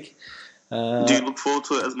during the week. Do you look forward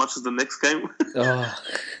to it as much as the next game?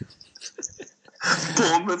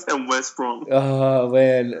 Bournemouth and West Brom. Oh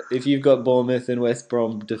man, if you've got Bournemouth and West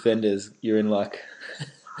Brom defenders, you're in luck.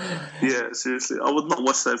 Yeah, seriously. I would not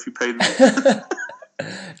watch that if you paid me.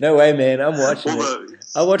 No way, man. I'm watching it.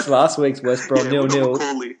 I watched last week's West Brom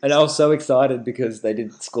 0-0, and I was so excited because they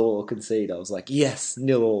didn't score or concede. I was like, yes,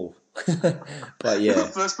 0-0. But yeah. The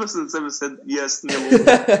first person that's ever said yes,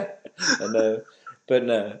 0-0. I know. But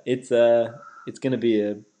no, it's going to be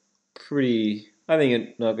a pretty... I think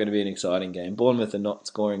it's not going to be an exciting game. Bournemouth are not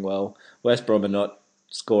scoring well. West Brom are not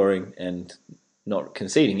scoring and not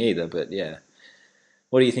conceding either, but yeah.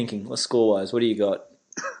 What are you thinking? What score-wise? What do you got?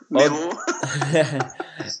 Nil.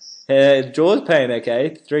 Draw's paying okay,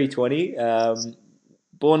 320.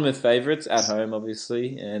 Bournemouth favourites at home,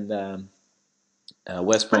 obviously, and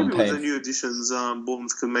West Brom maybe with paying. the new additions,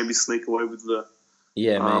 Bournemouth could maybe sneak away with the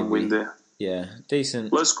maybe. win there. Yeah,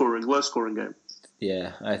 decent. Low scoring game.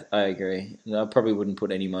 Yeah, I agree. I probably wouldn't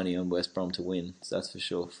put any money on West Brom to win, so that's for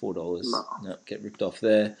sure. $4. No, get ripped off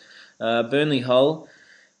there. Burnley Hull,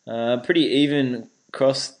 pretty even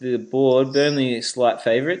across the board. Burnley slight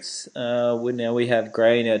favourites. Now we have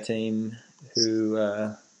Gray in our team. Who?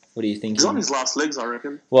 What do you think? He's on his last legs, I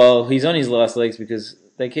reckon. Well, he's on his last legs because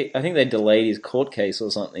I think they delayed his court case or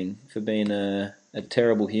something for being a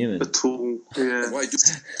terrible human. A tool. Yeah.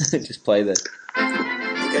 Just play that.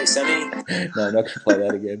 Okay, Sammy. No, I'm not going to play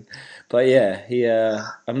that again. But yeah,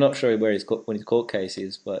 I'm not sure when his court case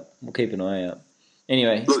is, but we'll keep an eye out.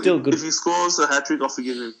 Anyway, Look, still good. If he scores a hat trick, I'll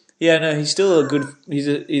forgive him. Yeah, no, he's still a good. He's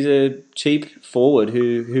a cheap forward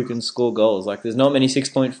who can score goals. Like there's not many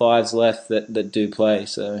 6.5s left that do play,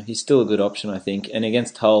 so he's still a good option, I think. And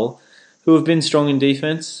against Hull, who have been strong in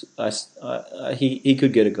defence, he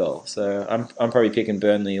could get a goal. So I'm probably picking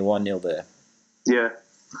Burnley 1-0 there. Yeah.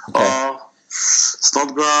 Okay.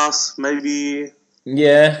 Snodgrass, maybe.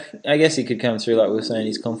 Yeah, I guess he could come through. Like we were saying,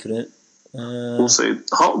 he's confident. We'll see.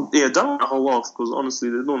 Don't write a whole off because honestly,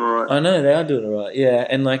 they're doing all right. I know they are doing all right. Yeah,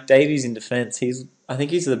 and like Davies in defence, I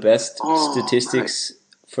think he's the best statistics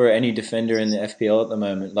for any defender in the FPL at the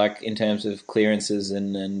moment. Like in terms of clearances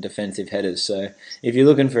and defensive headers. So if you're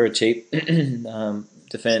looking for a cheap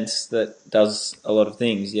defence that does a lot of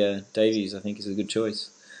things, yeah, Davies I think is a good choice.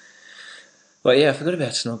 But yeah, I forgot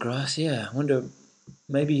about Snodgrass. Yeah, I wonder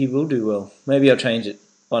maybe he will do well. Maybe I'll change it.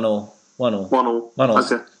 1-1. 1-1.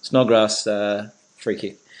 Okay. Snodgrass free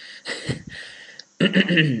kick.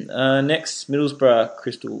 Next, Middlesbrough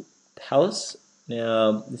Crystal Palace.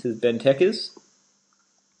 Now, this is Benteke's.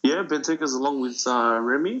 Yeah, Benteke's along with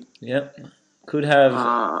Remy. Yep. Could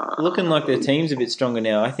have... looking like their team's a bit stronger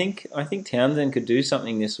now. I think Townsend could do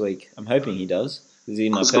something this week. I'm hoping he does. Because he's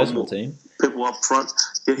in my personal team. People up front.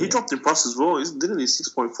 Yeah, he dropped in price as well. Didn't he?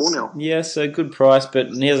 6.4 now. Yeah, so good price, but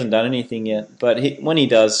he hasn't done anything yet. But when he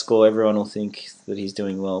does score, everyone will think that he's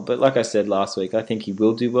doing well. But like I said last week, I think he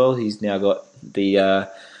will do well. He's now got the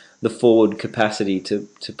forward capacity to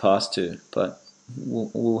pass to. But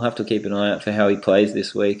we'll have to keep an eye out for how he plays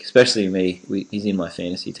this week, especially me. He's in my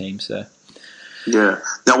fantasy team, so... Yeah.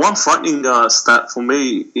 Now, one frightening stat for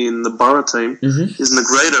me in the Borough team is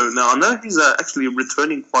Negredo. Now, I know he's actually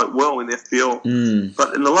returning quite well in FPL,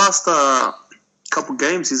 but in the last couple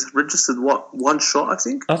games, he's registered, one shot, I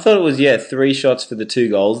think? I thought it was, 3 shots for the 2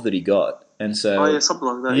 goals that he got. And so, something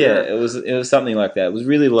like that. Yeah, it was something like that. It was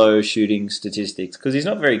really low shooting statistics because he's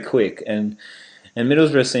not very quick, and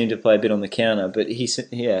Middlesbrough seemed to play a bit on the counter, but he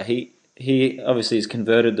obviously has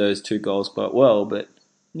converted those 2 goals quite well, but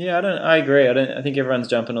Yeah, I agree. I think everyone's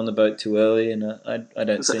jumping on the boat too early, and I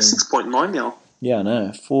don't It's see like him. 6.9 now. Yeah, I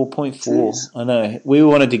know. 4.4. Jeez. I know. We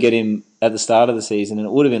wanted to get him at the start of the season, and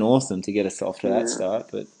it would have been awesome to get us off to that start.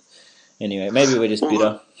 But anyway, maybe we're just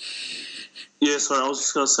bitter. Yeah, sorry, I was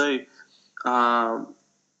just going to say,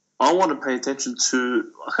 I want to pay attention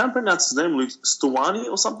to, I can't pronounce his name, Stuani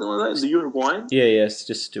or something like that, the Uruguayan. Yeah, it's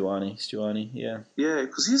just Stuani, yeah. Yeah,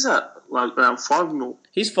 because he's at like around 5 mil.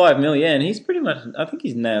 He's 5 mil, yeah, and he's pretty much, I think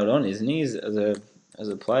he's nailed on, isn't he, as a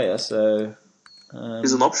player, so...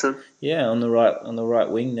 he's an option. Yeah, on the right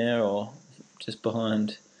wing there, or just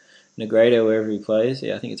behind Negredo, wherever he plays.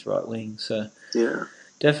 Yeah, I think it's right wing, so... Yeah.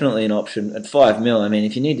 Definitely an option at 5 mil. I mean,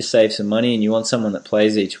 if you need to save some money and you want someone that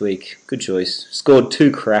plays each week, good choice. Scored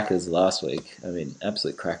 2 crackers last week. I mean,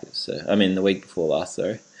 absolute crackers. So, I mean, the week before last,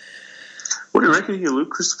 sorry. What do you reckon here,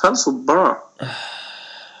 Luke? Crystal Palace or Borough?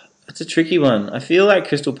 It's a tricky one. I feel like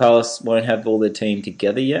Crystal Palace won't have all their team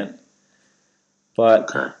together yet.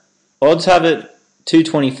 But odds have it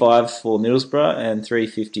 225 for Middlesbrough and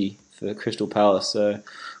 350 for Crystal Palace. So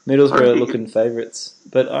Middlesbrough are looking favourites.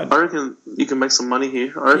 But I reckon you can make some money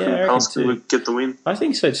here. I reckon Palace could get the win. I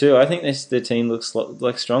think so too. I think the team looks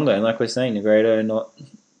like stronger. And like we're saying, Negredo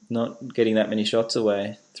not getting that many shots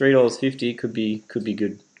away. $3.50 could be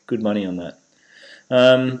good money on that.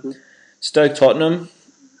 Stoke Tottenham.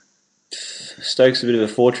 Stoke's a bit of a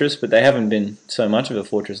fortress, but they haven't been so much of a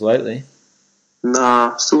fortress lately.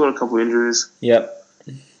 Nah, still got a couple of injuries. Yep.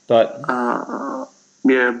 But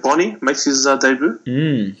Bonnie makes his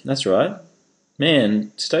debut. That's right.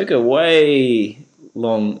 Man, Stoke are way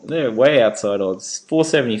long. They're way outside odds.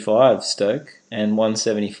 475 Stoke and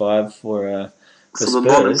 175 for the Spurs.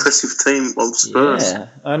 non-impressive team of Spurs. Yeah,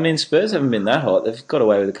 I mean Spurs haven't been that hot. They've got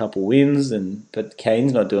away with a couple wins, but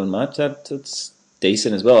Kane's not doing much. That's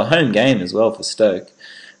decent as well. A home game as well for Stoke,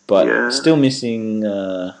 but still missing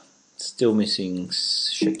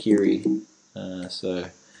Shaqiri. So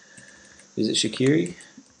is it Shaqiri?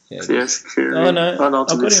 Yeah, Shaqiri. Oh no,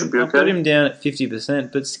 I've got him down at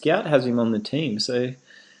 50%, but Scout has him on the team, so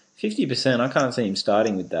 50%. I can't see him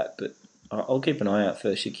starting with that, but I'll keep an eye out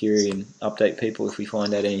for Shaqiri and update people if we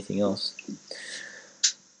find out anything else.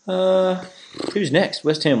 Who's next?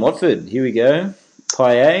 West Ham Watford. Here we go.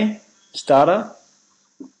 Payet, starter.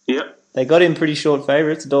 Yep. They got him pretty short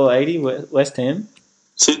favourites, $1.80 West Ham.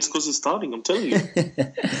 So it's because he's starting, I'm telling you.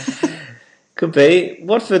 Could be.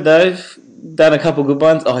 Watford, though, done a couple good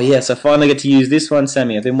ones. Oh, yes, I finally get to use this one,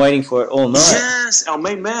 Sammy. I've been waiting for it all night. Yes, our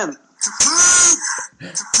main man.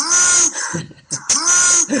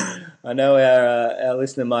 I know our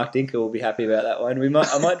listener Mark Dinker will be happy about that one.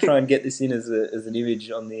 I might try and get this in as an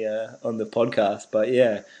image on the podcast. But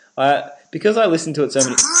yeah, because I listened to it so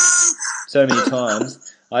many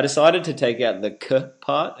times, I decided to take out the k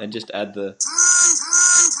part and just add the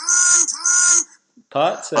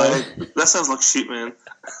part. So that sounds like shit, man.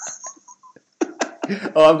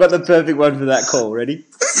 Oh, I've got the perfect one for that call. Ready?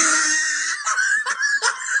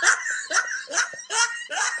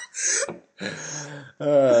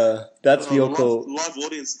 That's for your call. Live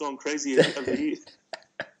audience gone crazy over here.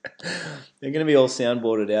 They're going to be all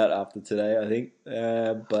soundboarded out after today, I think.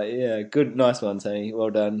 But yeah, nice one, Tony. Well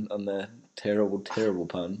done on the terrible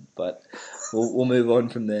pun. But we'll move on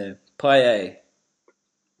from there. Payet,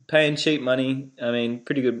 paying cheap money. I mean,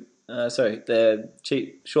 pretty good. They're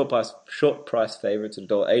cheap, short price favourites at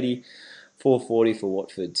 $1.80, $4.40 for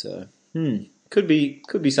Watford. So could be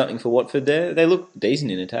something for Watford there. They look decent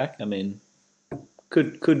in attack. I mean,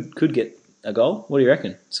 could get a goal. What do you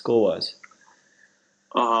reckon, score wise?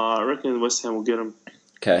 I reckon West Ham will get him.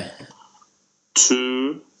 Okay.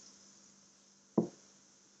 2-1, 2-0.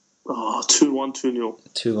 2-1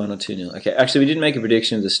 or 2-0. Okay. Actually, we didn't make a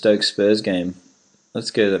prediction of the Stoke Spurs game.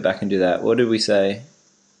 Let's go back and do that. What did we say?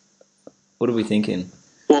 What are we thinking?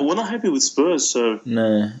 Well, we're not happy with Spurs, so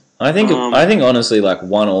no. I think honestly, like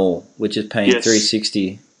 1-1, which is paying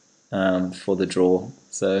 $3.60 for the draw.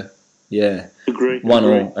 So yeah, agree.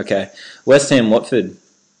 1-1. Okay. West Ham Watford,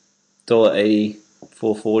 $1.80,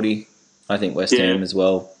 $4.40. I think West Ham as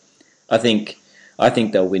well. I think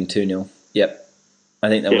they'll win 2-0. Yep. I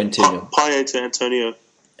think they'll win 2-0. Payet to Antonio.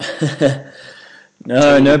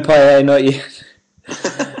 No Payet, not yet.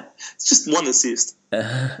 It's just one assist.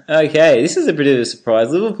 Okay, this is a bit of a surprise.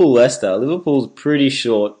 Liverpool-Leicester. Liverpool's pretty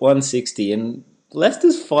short, 160, and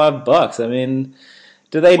Leicester's $5. I mean,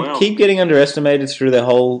 do they keep getting underestimated through their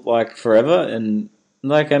whole forever? And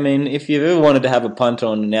I mean, if you've ever wanted to have a punt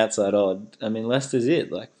on an outside odd, I mean, Leicester's it.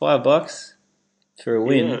 $5 for a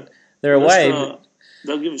win. Yeah. They're away.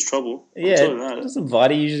 They'll give us trouble. Yeah, doesn't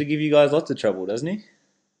Vardy usually give you guys lots of trouble, doesn't he?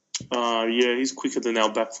 Yeah, he's quicker than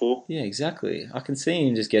our back four. Yeah, exactly. I can see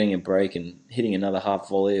him just getting a break and hitting another half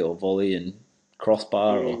volley or volley and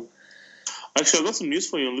crossbar. Or Actually, I've got some news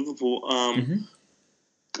for you on Liverpool.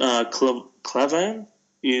 Clavan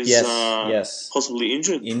is yes. possibly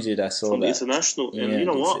injured. Injured, I saw from that. International. Yeah, and you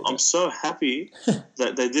know what? I'm that. so happy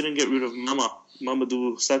that they didn't get rid of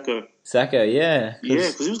Mamadou Sakho. Sakho, yeah. Yeah,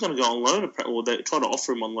 because he was going to go on loan, apparently. Well, they tried to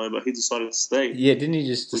offer him on loan, but he decided to stay. Yeah, didn't he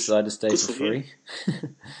just decide to stay for free?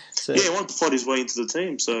 So, yeah, he wanted to fight his way into the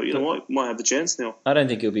team, so you know what? He might have the chance now. I don't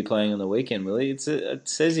think he'll be playing on the weekend, will he? It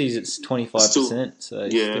says he's at 25%. So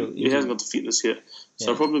yeah, he hasn't got the fitness yet.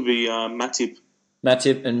 So it'll probably be Matip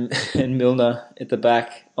and Milner at the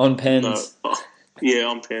back on pens. No. Yeah,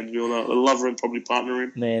 on pens, Milner. The lover and probably partner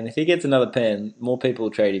him. Man, if he gets another pen, more people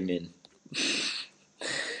will trade him in.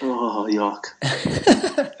 Oh, yuck.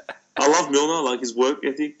 I love Milner, like his work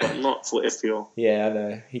ethic, but not for FPL. Yeah, I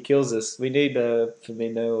know. He kills us. We need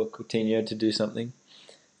Firmino or Coutinho to do something.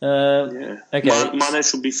 Okay. Mane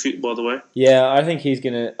should be fit, by the way. Yeah, I think he's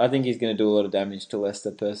gonna do a lot of damage to Leicester.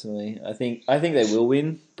 Personally, I think they will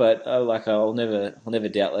win, but I'll never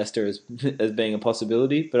doubt Leicester as being a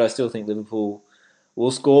possibility. But I still think Liverpool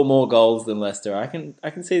will score more goals than Leicester. I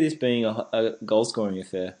can see this being a goal scoring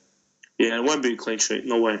affair. Yeah, it won't be a clean sheet.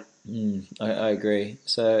 No way. I agree.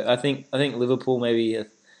 So I think Liverpool maybe a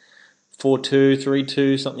 4-2,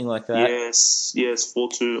 3-2, something like that. Yes,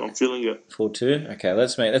 4-2. I'm feeling it. 4-2. Okay,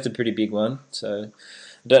 that's a pretty big one. So I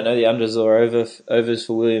don't know the unders or overs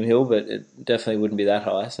for William Hill, but it definitely wouldn't be that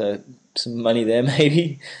high. So some money there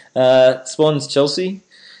maybe. Swans Chelsea.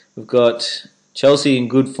 We've got Chelsea in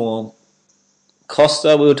good form.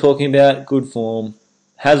 Costa we were talking about, good form.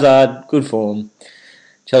 Hazard, good form.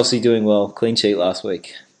 Chelsea doing well. Clean sheet last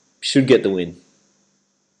week. Should get the win.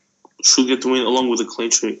 Should get the win along with a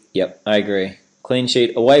clean sheet. Yep, I agree. Clean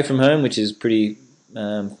sheet away from home, which is pretty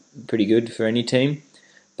good for any team.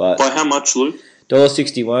 But by how much, Luke?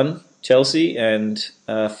 $1.61 Chelsea and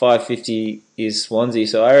 $5.50 is Swansea.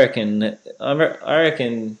 So I reckon.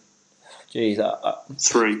 Geez,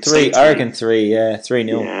 three. I reckon 3. Yeah,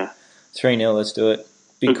 3-0. Yeah, 3-0. Let's do it.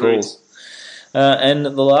 Big Agreed. calls. And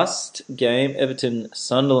the last game,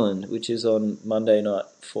 Everton-Sunderland, which is on Monday night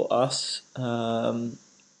for us.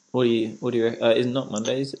 What do you reckon? Is it not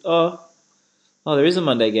Monday? Is it? Oh, there is a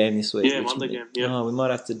Monday game this week. Yeah, Monday game, yeah. Oh, we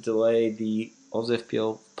might have to delay the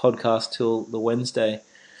AUSFPL podcast till the Wednesday.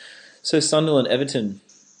 So Sunderland-Everton.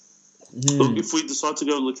 Look, if we decide to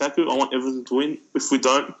go with Lukaku, I want Everton to win. If we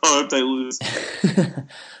don't, I hope they lose.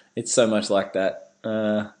 It's so much like that.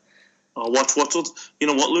 Watch. You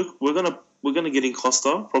know what, Luke? We're gonna get in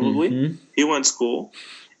Costa probably. Mm-hmm. He won't score,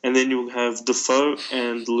 and then you'll have Defoe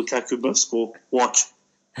and Lukaku both score. Watch.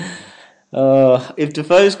 If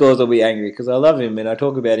Defoe scores, I'll be angry because I love him and I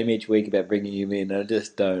talk about him each week about bringing him in. I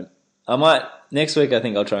just don't. I might next week. I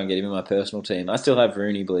think I'll try and get him in my personal team. I still have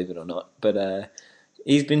Rooney, believe it or not, but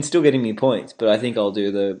he's been still getting me points. But I think I'll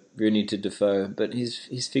do the Rooney to Defoe. But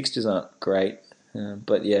his fixtures aren't great.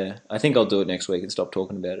 But yeah, I think I'll do it next week and stop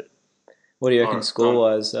talking about it. What do you reckon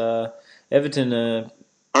score-wise? Everton. I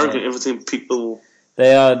reckon Everton pick the.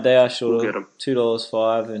 They are short of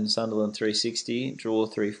 $2.05 and Sunderland $3.60. Draw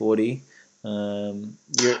 $3.40. And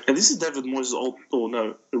this is David Moyes'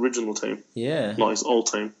 original team. Yeah, not his old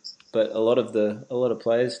team. But a lot of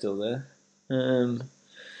players still there.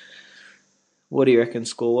 What do you reckon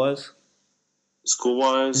score-wise?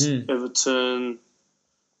 Score-wise, Everton.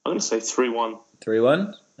 I'm going to say 3-1.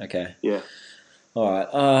 3-1. Okay. Yeah. All right.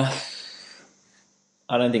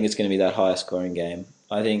 I don't think it's going to be that high a scoring game.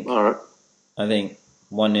 I think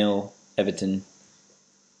 1-0 Everton.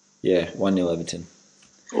 Yeah, 1-0 Everton.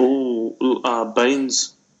 Oh,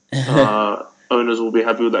 Baines owners will be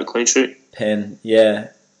happy with that clean sheet. Pen, yeah.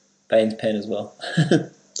 Baines pen as well.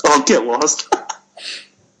 Oh, get lost.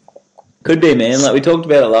 Could be, man. Like we talked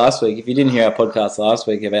about it last week. If you didn't hear our podcast last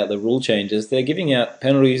week about the rule changes, they're giving out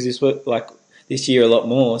penalties this year a lot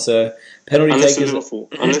more. So penalty takers.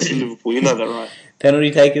 Unless in Liverpool, you know that, right?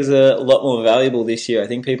 Penalty takers are a lot more valuable this year. I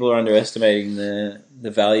think people are underestimating the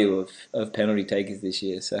value of penalty takers this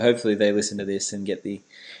year. So hopefully they listen to this and get the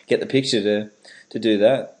picture to do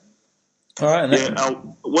that. All right.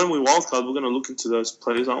 When we wildcard, we're going to look into those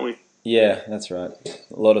players, aren't we? Yeah, that's right.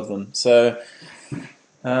 A lot of them. So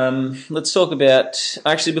let's talk about.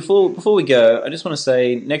 Actually, before we go, I just want to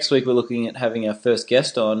say next week we're looking at having our first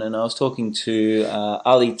guest on, and I was talking to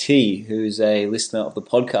Ali T, who's a listener of the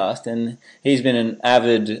podcast, and he's been an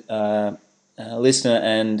avid listener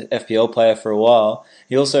and FPL player for a while.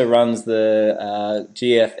 He also runs the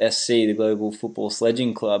GFSC, the Global Football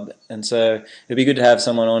Sledging Club, and so it'd be good to have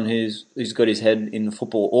someone on who's got his head in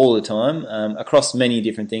football all the time, across many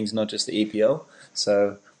different things, not just the EPL.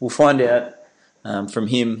 So we'll find out from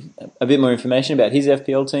him a bit more information about his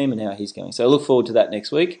FPL team and how he's going. So I look forward to that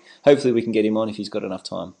next week. Hopefully we can get him on if he's got enough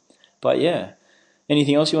time. But yeah,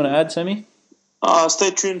 anything else you want to add, Sammy? Stay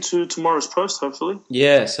tuned to tomorrow's post, hopefully.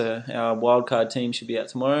 Yeah, so our wildcard team should be out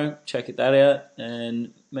tomorrow. Check that out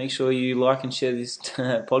and make sure you like and share this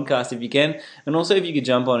podcast if you can. And also if you could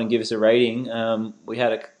jump on and give us a rating. We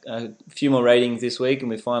had a few more ratings this week and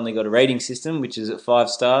we finally got a rating system, which is at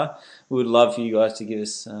 5-star. We would love for you guys to give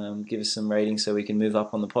us some ratings so we can move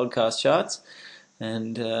up on the podcast charts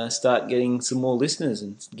and start getting some more listeners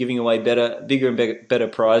and giving away bigger and better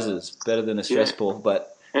prizes, better than a stress ball.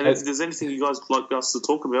 And if there's anything you guys would like us to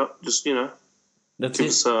talk about, just, give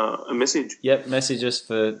us a message. Yep, message us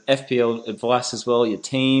for FPL advice as well, your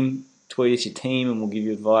team. Tweet us your team and we'll give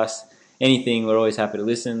you advice. Anything, we're always happy to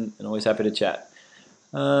listen and always happy to chat.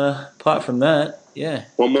 Apart from that, yeah.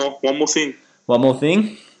 One more thing. One more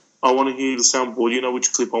thing? I want to hear the soundboard. You know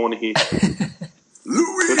which clip I want to hear.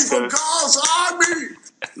 Louis van Gaal's Army!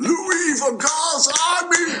 Louis van Gaal's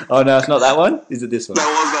Army! Oh, no, it's not that one? Is it this one? That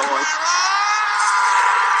was that one.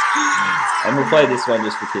 And we'll play this one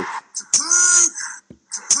just for kicks.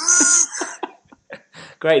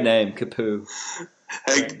 Great name, Kapoo.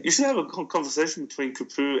 Hey, you should have a conversation between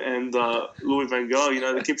Kapoo and Louis van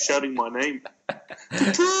Gaal. They keep shouting my name.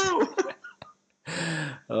 Kapoo!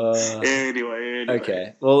 Anyway.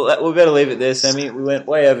 Okay. Well, we better leave it there, Sammy. We went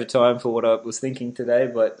way over time for what I was thinking today,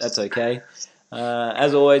 but that's okay.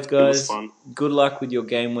 As always, guys, good luck with your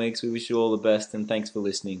game weeks. We wish you all the best, and thanks for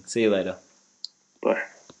listening. See you later. Bye.